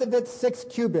breadth of it 6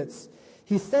 cubits.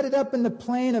 He set it up in the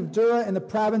plain of Dura in the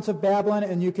province of Babylon,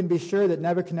 and you can be sure that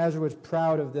Nebuchadnezzar was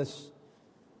proud of this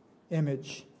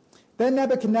image. Then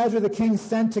Nebuchadnezzar the king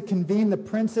sent to convene the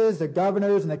princes, the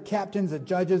governors, and the captains, the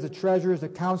judges, the treasurers, the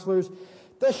counselors,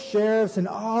 the sheriffs, and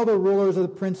all the rulers of the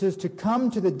princes to come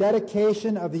to the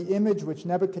dedication of the image which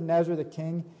Nebuchadnezzar the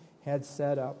king had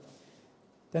set up.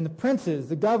 Then the princes,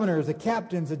 the governors, the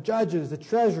captains, the judges, the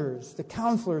treasurers, the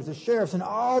counselors, the sheriffs, and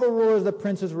all the rulers of the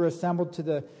princes were assembled to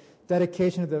the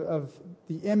dedication of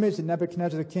the image that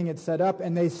Nebuchadnezzar the king had set up,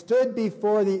 and they stood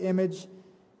before the image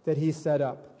that he set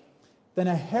up. Then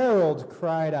a herald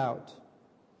cried out,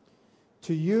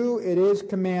 to you it is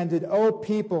commanded, O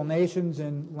people, nations,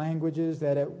 and languages,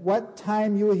 that at what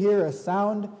time you hear a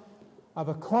sound of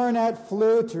a cornet,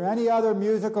 flute, or any other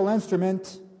musical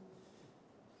instrument,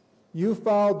 you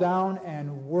fall down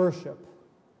and worship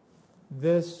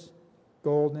this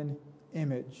golden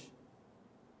image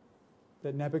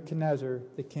that Nebuchadnezzar,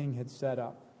 the king, had set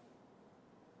up.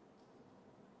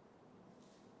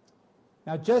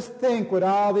 Now just think what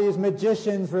all these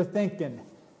magicians were thinking.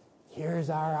 Here's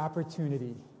our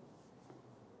opportunity.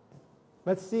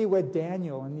 Let's see what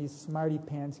Daniel and these smarty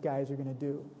pants guys are going to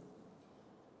do.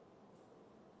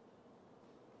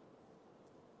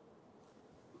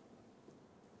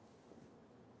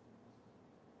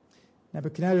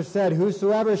 Nebuchadnezzar said,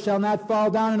 whosoever shall not fall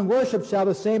down and worship shall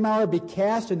the same hour be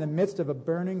cast in the midst of a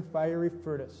burning fiery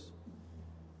furnace,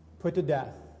 put to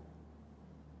death.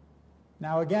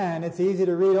 Now again, it's easy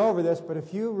to read over this, but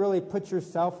if you really put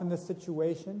yourself in this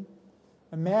situation,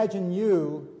 imagine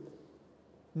you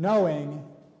knowing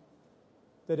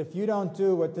that if you don't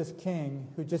do what this king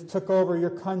who just took over your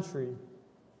country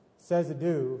says to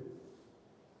do,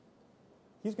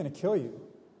 he's going to kill you.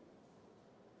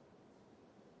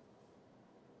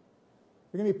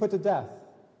 You're going to be put to death,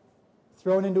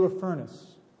 thrown into a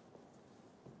furnace.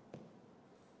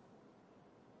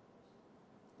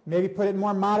 Maybe put it in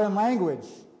more modern language.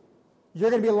 You're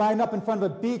going to be lined up in front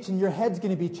of a beach and your head's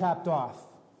going to be chopped off.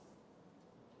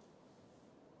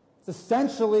 It's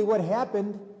essentially what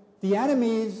happened. The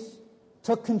enemies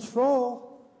took control.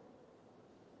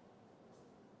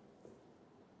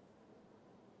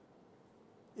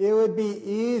 It would be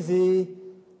easy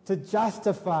to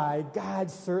justify,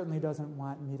 God certainly doesn't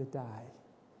want me to die.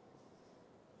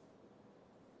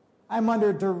 I'm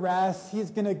under duress.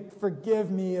 He's going to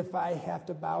forgive me if I have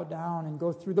to bow down and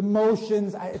go through the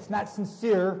motions. It's not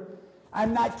sincere.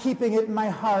 I'm not keeping it in my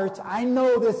heart. I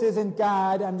know this isn't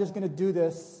God. I'm just going to do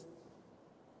this.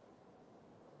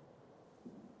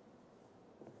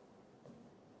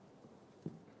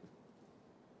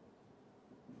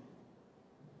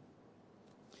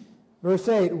 Verse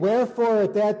 8, wherefore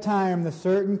at that time the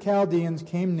certain Chaldeans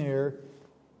came near,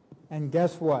 and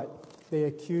guess what? They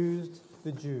accused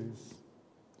the Jews.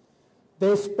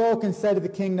 They spoke and said to the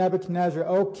king Nebuchadnezzar,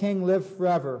 O king, live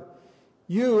forever.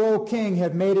 You, O king,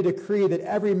 have made a decree that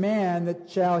every man that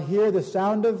shall hear the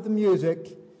sound of the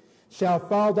music shall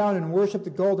fall down and worship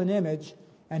the golden image,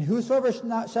 and whosoever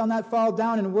shall not fall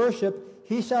down and worship,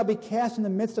 he shall be cast in the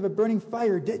midst of a burning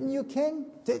fire. Didn't you, king?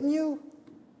 Didn't you?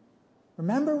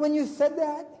 Remember when you said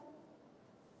that?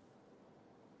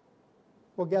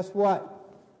 Well, guess what?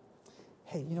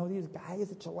 Hey, you know these guys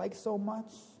that you like so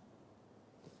much?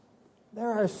 There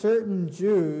are certain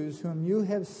Jews whom you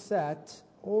have set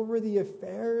over the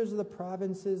affairs of the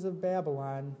provinces of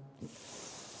Babylon.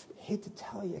 I hate to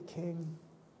tell you, king.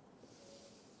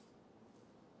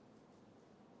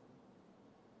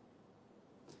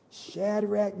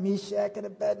 Shadrach, Meshach, and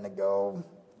Abednego.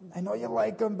 I know you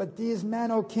like them, but these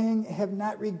men, O king, have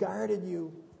not regarded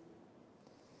you.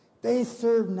 They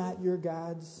serve not your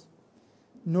gods,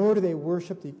 nor do they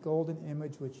worship the golden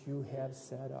image which you have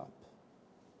set up.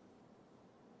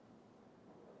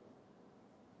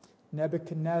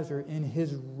 Nebuchadnezzar, in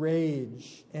his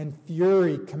rage and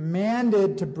fury,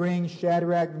 commanded to bring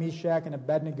Shadrach, Meshach, and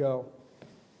Abednego.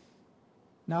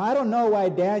 Now, I don't know why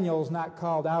Daniel's not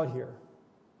called out here.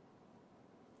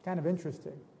 Kind of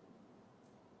interesting.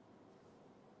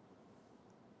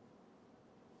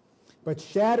 But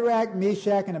Shadrach,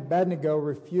 Meshach, and Abednego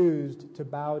refused to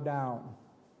bow down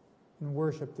and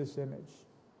worship this image,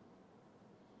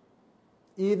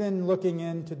 even looking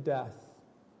into death,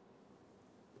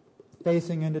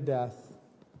 facing into death.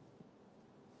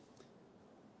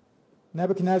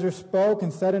 Nebuchadnezzar spoke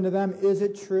and said unto them, Is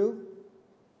it true,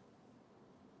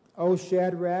 O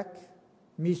Shadrach,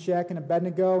 Meshach, and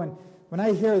Abednego? And when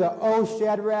I hear the O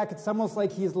Shadrach, it's almost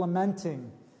like he's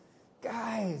lamenting.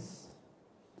 Guys,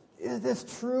 is this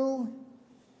true?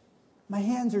 My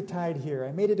hands are tied here.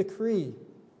 I made a decree.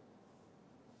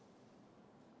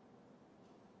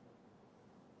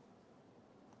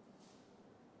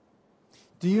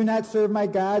 Do you not serve my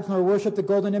gods, nor worship the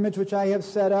golden image which I have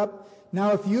set up?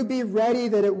 Now if you be ready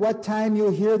that at what time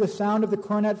you hear the sound of the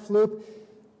cornet, flute,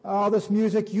 all this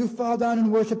music, you fall down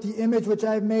and worship the image which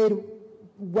I have made,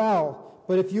 well.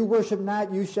 But if you worship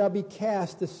not, you shall be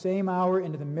cast the same hour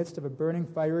into the midst of a burning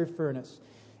fiery furnace.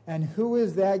 And who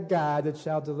is that God that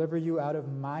shall deliver you out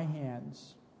of my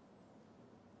hands?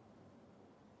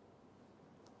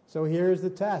 So here's the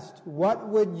test. What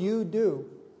would you do?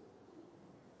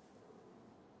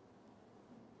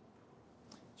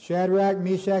 Shadrach,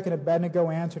 Meshach, and Abednego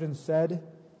answered and said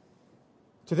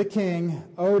to the king,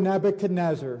 O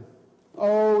Nebuchadnezzar,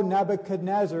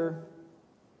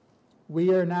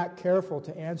 we are not careful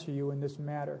to answer you in this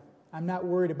matter. I'm not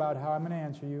worried about how I'm going to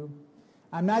answer you.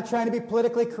 I'm not trying to be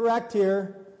politically correct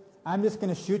here. I'm just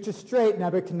going to shoot you straight,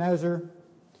 Nebuchadnezzar.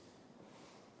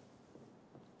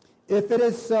 If it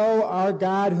is so, our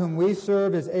God whom we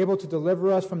serve is able to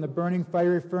deliver us from the burning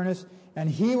fiery furnace, and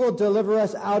he will deliver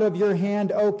us out of your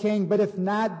hand, O king. But if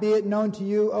not, be it known to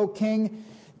you, O king,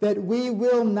 that we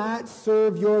will not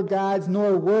serve your gods,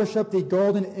 nor worship the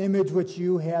golden image which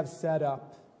you have set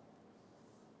up.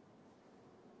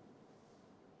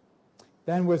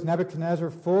 Then was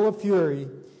Nebuchadnezzar full of fury,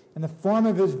 and the form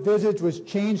of his visage was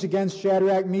changed against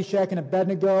Shadrach, Meshach, and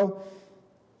Abednego.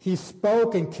 He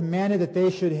spoke and commanded that they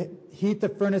should heat the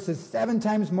furnaces 7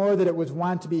 times more than it was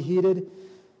wont to be heated.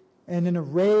 And in a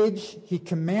rage, he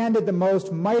commanded the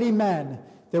most mighty men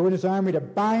that were in his army to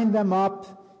bind them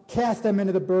up, cast them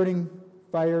into the burning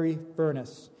fiery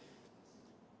furnace.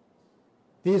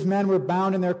 These men were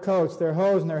bound in their coats, their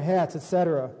hose, and their hats,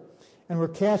 etc., and were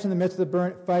cast in the midst of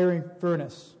the fiery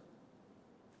furnace.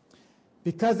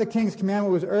 Because the king's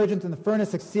commandment was urgent and the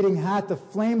furnace exceeding hot, the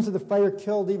flames of the fire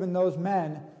killed even those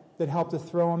men that helped to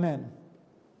throw him in.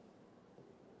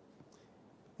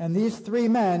 And these 3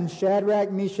 men,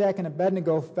 Shadrach, Meshach, and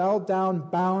Abednego, fell down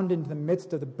bound into the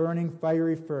midst of the burning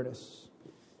fiery furnace.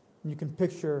 And you can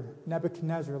picture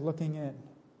Nebuchadnezzar looking in,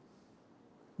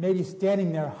 maybe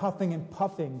standing there huffing and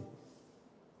puffing,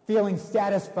 feeling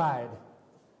satisfied.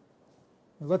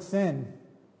 He looks in.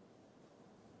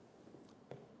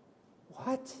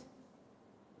 What?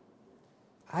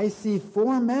 I see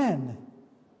 4 men.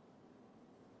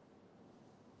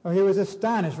 Oh, he was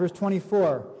astonished, verse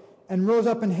 24, and rose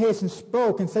up in haste and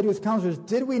spoke and said to his counselors,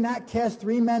 did we not cast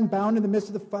 3 men bound in the midst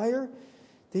of the fire?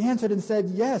 They answered and said,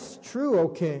 yes, true, O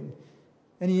king.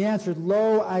 And he answered,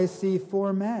 lo, I see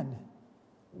 4 men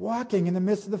walking in the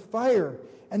midst of the fire,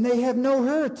 and they have no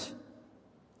hurt.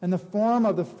 And the form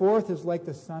of the 4th is like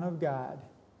the Son of God.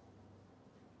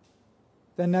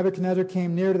 Then Nebuchadnezzar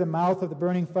came near to the mouth of the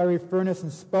burning fiery furnace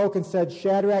and spoke and said,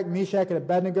 Shadrach, Meshach, and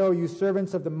Abednego, you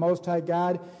servants of the Most High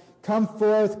God, come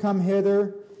forth, come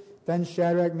hither. Then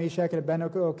Shadrach, Meshach, and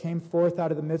Abednego came forth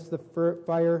out of the midst of the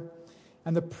fire.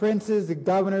 And the princes, the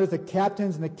governors, the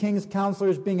captains, and the king's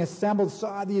counselors being assembled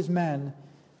saw these men,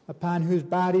 upon whose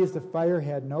bodies the fire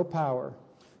had no power,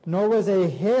 nor was a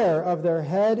hair of their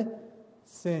head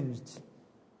singed.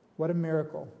 What a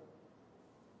miracle.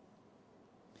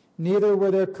 Neither were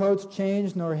their coats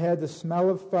changed, nor had the smell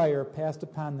of fire passed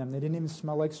upon them. They didn't even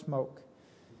smell like smoke.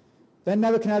 Then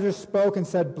Nebuchadnezzar spoke and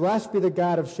said, blessed be the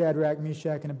God of Shadrach,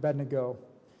 Meshach, and Abednego.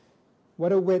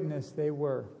 What a witness they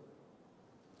were.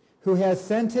 Who has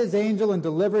sent his angel and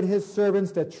delivered his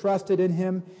servants that trusted in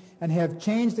him, and have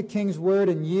changed the king's word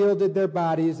and yielded their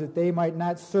bodies, that they might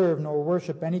not serve nor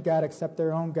worship any god except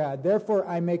their own God. Therefore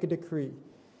I make a decree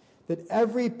that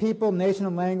every people, nation,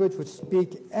 and language which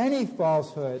speak any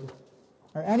falsehood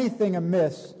or anything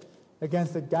amiss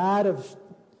against the God of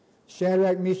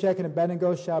Shadrach, Meshach, and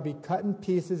Abednego shall be cut in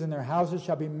pieces, and their houses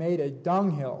shall be made a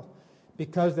dunghill,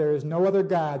 because there is no other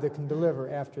God that can deliver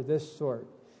after this sort.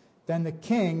 Then the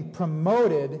king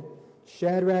promoted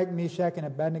Shadrach, Meshach, and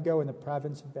Abednego in the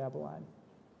province of Babylon.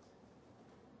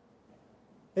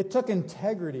 It took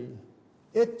integrity.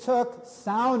 It took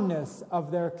soundness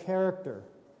of their character.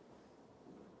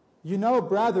 You know,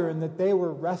 brethren, that they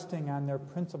were resting on their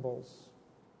principles,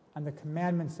 on the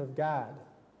commandments of God.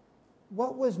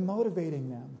 What was motivating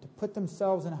them to put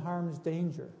themselves in harm's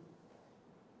danger?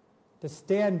 To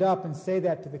stand up and say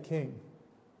that to the king?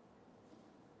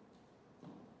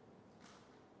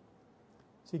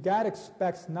 See, God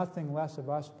expects nothing less of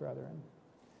us, brethren,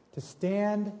 to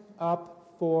stand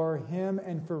up for him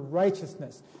and for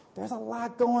righteousness. There's a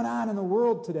lot going on in the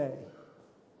world today.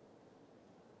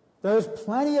 There's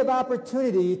plenty of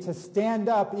opportunity to stand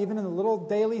up, even in the little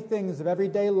daily things of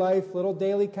everyday life, little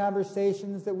daily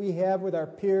conversations that we have with our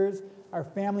peers, our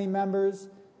family members,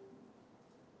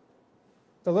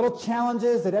 the little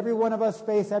challenges that every one of us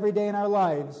face every day in our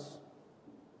lives,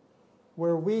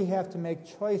 where we have to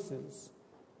make choices.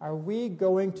 Are we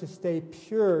going to stay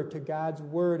pure to God's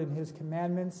word and his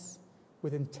commandments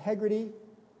with integrity,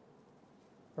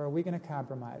 or are we going to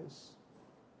compromise?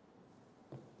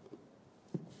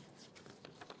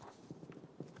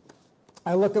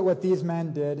 I look at what these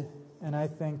men did, and I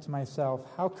think to myself,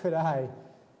 how could I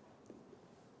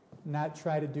not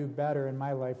try to do better in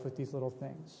my life with these little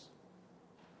things?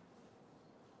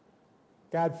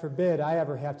 God forbid I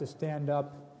ever have to stand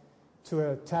up to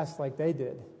a test like they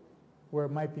did, where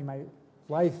it might be my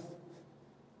life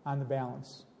on the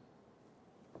balance.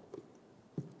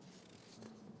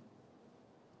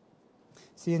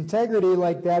 See, integrity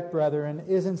like that, brethren,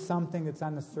 isn't something that's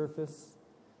on the surface.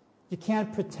 You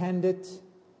can't pretend it.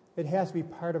 It has to be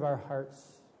part of our hearts.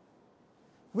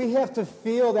 We have to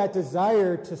feel that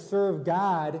desire to serve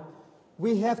God.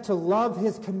 We have to love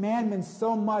His commandments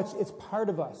so much it's part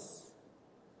of us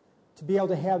to be able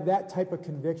to have that type of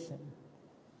conviction.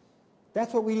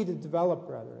 That's what we need to develop,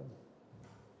 brethren.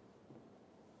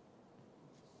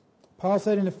 Paul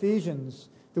said in Ephesians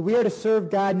that we are to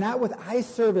serve God not with eye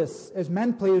service as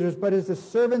men pleasers, but as the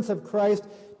servants of Christ,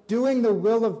 doing the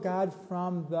will of God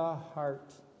from the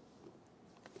heart.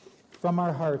 From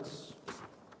our hearts.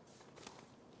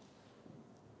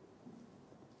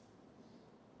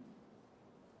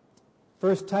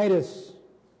 First Titus,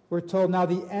 we're told, now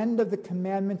the end of the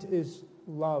commandment is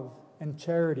love and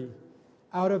charity,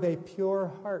 out of a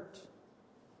pure heart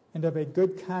and of a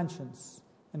good conscience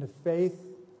and of faith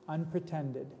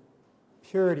unpretended.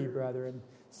 Purity, brethren.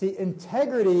 See,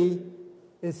 integrity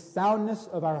is soundness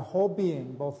of our whole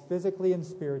being, both physically and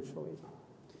spiritually.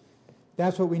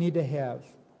 That's what we need to have.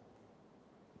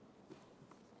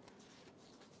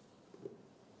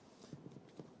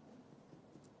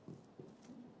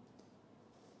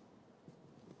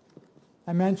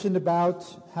 I mentioned about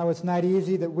how it's not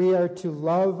easy, that we are to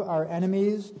love our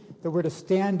enemies, that we're to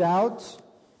stand out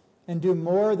and do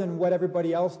more than what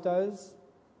everybody else does.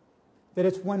 That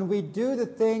it's when we do the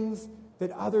things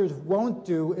that others won't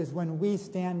do is when we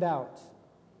stand out.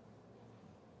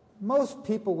 Most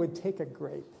people would take a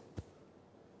grape.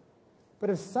 But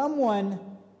if someone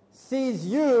sees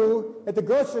you at the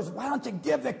grocery store, why don't you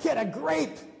give the kid a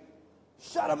grape?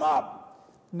 Shut him up.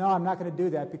 No, I'm not going to do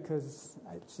that because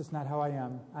it's just not how I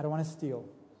am. I don't want to steal.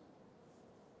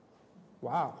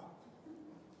 Wow.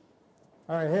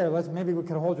 All right, here, maybe we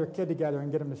could hold your kid together and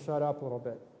get him to shut up a little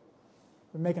bit.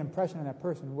 It would make an impression on that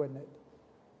person, wouldn't it?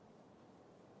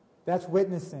 That's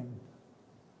witnessing.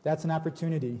 That's an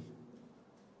opportunity.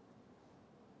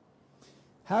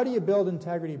 How do you build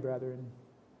integrity, brethren?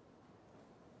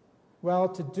 Well,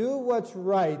 to do what's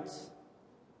right,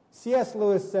 C.S.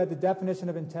 Lewis said the definition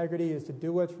of integrity is to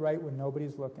do what's right when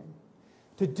nobody's looking.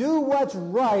 To do what's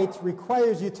right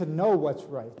requires you to know what's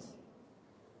right.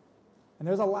 And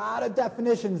there's a lot of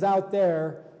definitions out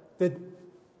there that,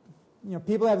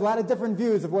 people have a lot of different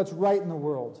views of what's right in the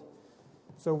world.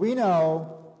 So we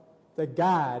know that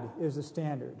God is the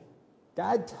standard.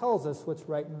 God tells us what's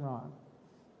right and wrong.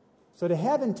 So to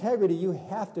have integrity, you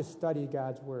have to study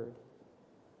God's Word.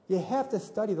 You have to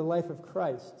study the life of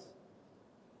Christ.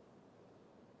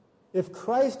 If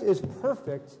Christ is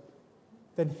perfect,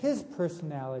 then His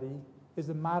personality is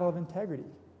the model of integrity.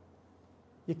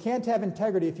 You can't have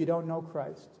integrity if you don't know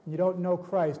Christ. You don't know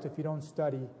Christ if you don't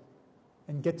study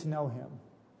and get to know Him.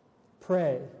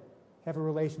 Pray. Have a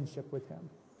relationship with Him.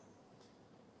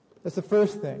 That's the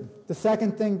first thing. The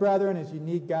second thing, brethren, is you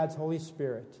need God's Holy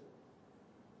Spirit.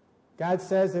 God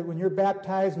says that when you're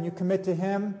baptized and you commit to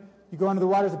Him, you go into the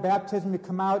waters of baptism, you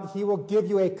come out, He will give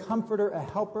you a comforter, a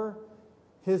helper,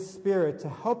 His Spirit, to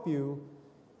help you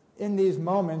in these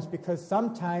moments, because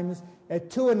sometimes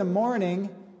at 2 a.m,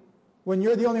 when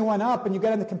you're the only one up and you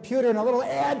get on the computer and a little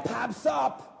ad pops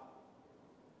up,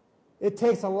 it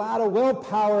takes a lot of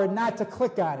willpower not to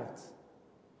click on it.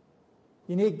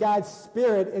 You need God's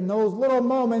Spirit in those little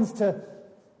moments to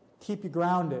keep you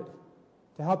grounded,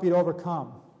 to help you to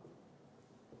overcome.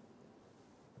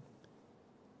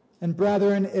 And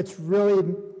brethren, it's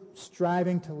really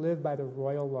striving to live by the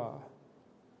royal law.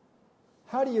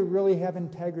 How do you really have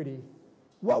integrity?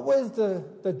 What was the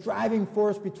driving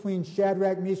force between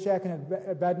Shadrach, Meshach, and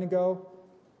Abednego?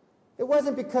 It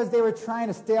wasn't because they were trying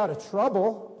to stay out of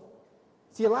trouble.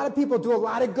 See, a lot of people do a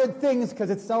lot of good things because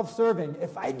it's self-serving.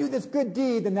 If I do this good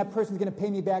deed, then that person's going to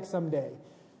pay me back someday.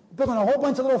 I'm building a whole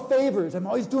bunch of little favors. I'm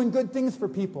always doing good things for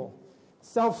people.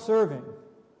 Self-serving.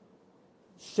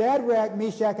 Shadrach,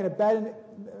 Meshach, and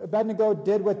Abednego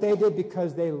did what they did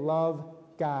because they love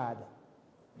God.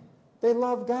 They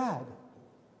love God.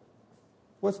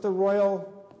 What's the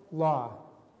royal law?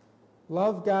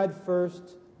 Love God first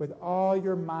with all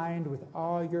your mind, with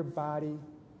all your body,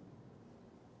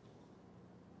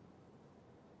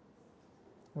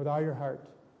 with all your heart.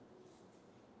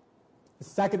 The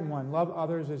second one, love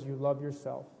others as you love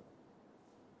yourself.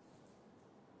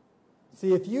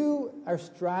 See, if you are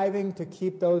striving to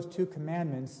keep those two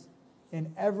commandments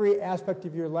in every aspect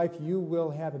of your life, you will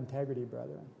have integrity,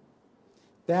 brethren.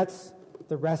 That's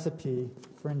the recipe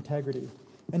for integrity.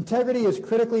 Integrity is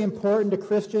critically important to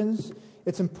Christians.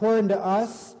 It's important to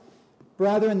us.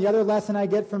 Brethren, the other lesson I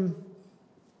get from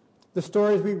the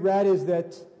stories we read is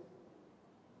that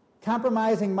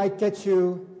compromising might get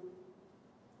you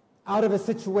out of a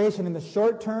situation in the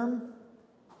short term,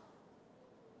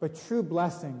 but true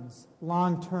blessings,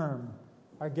 long term,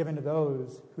 are given to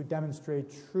those who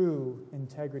demonstrate true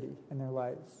integrity in their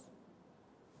lives.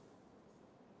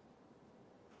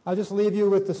 I'll just leave you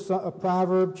with a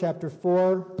proverb, chapter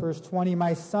 4, verse 20.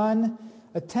 My son,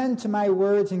 attend to my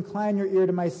words, incline your ear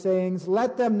to my sayings.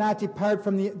 Let them not depart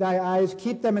from thy eyes.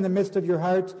 Keep them in the midst of your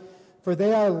heart, for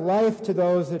they are life to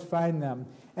those that find them,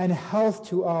 and health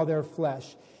to all their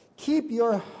flesh. Keep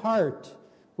your heart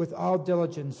with all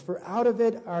diligence, for out of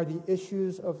it are the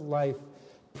issues of life.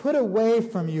 Put away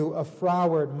from you a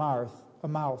froward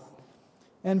mouth,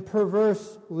 and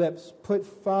perverse lips put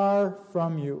far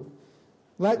from you.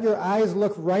 Let your eyes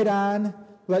look right on,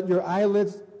 let your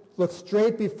eyelids look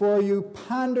straight before you.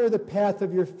 Ponder the path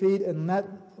of your feet, and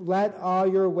let all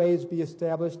your ways be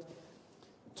established.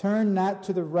 Turn not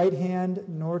to the right hand,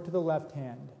 nor to the left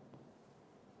hand.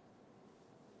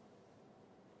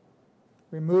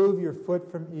 Remove your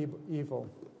foot from evil.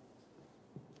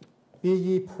 Be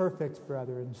ye perfect,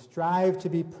 brethren. Strive to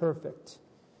be perfect.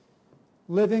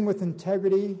 Living with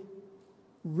integrity,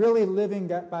 really living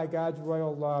by God's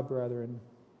royal law, brethren,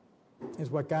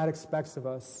 is what God expects of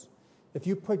us. If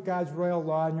you put God's royal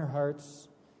law in your hearts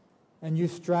and you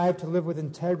strive to live with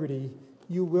integrity,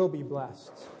 you will be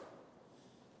blessed.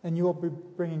 And you will be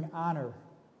bringing honor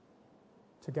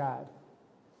to God.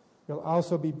 You'll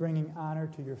also be bringing honor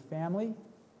to your family,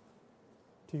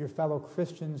 to your fellow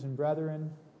Christians and brethren,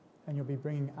 and you'll be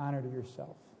bringing honor to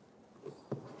yourself.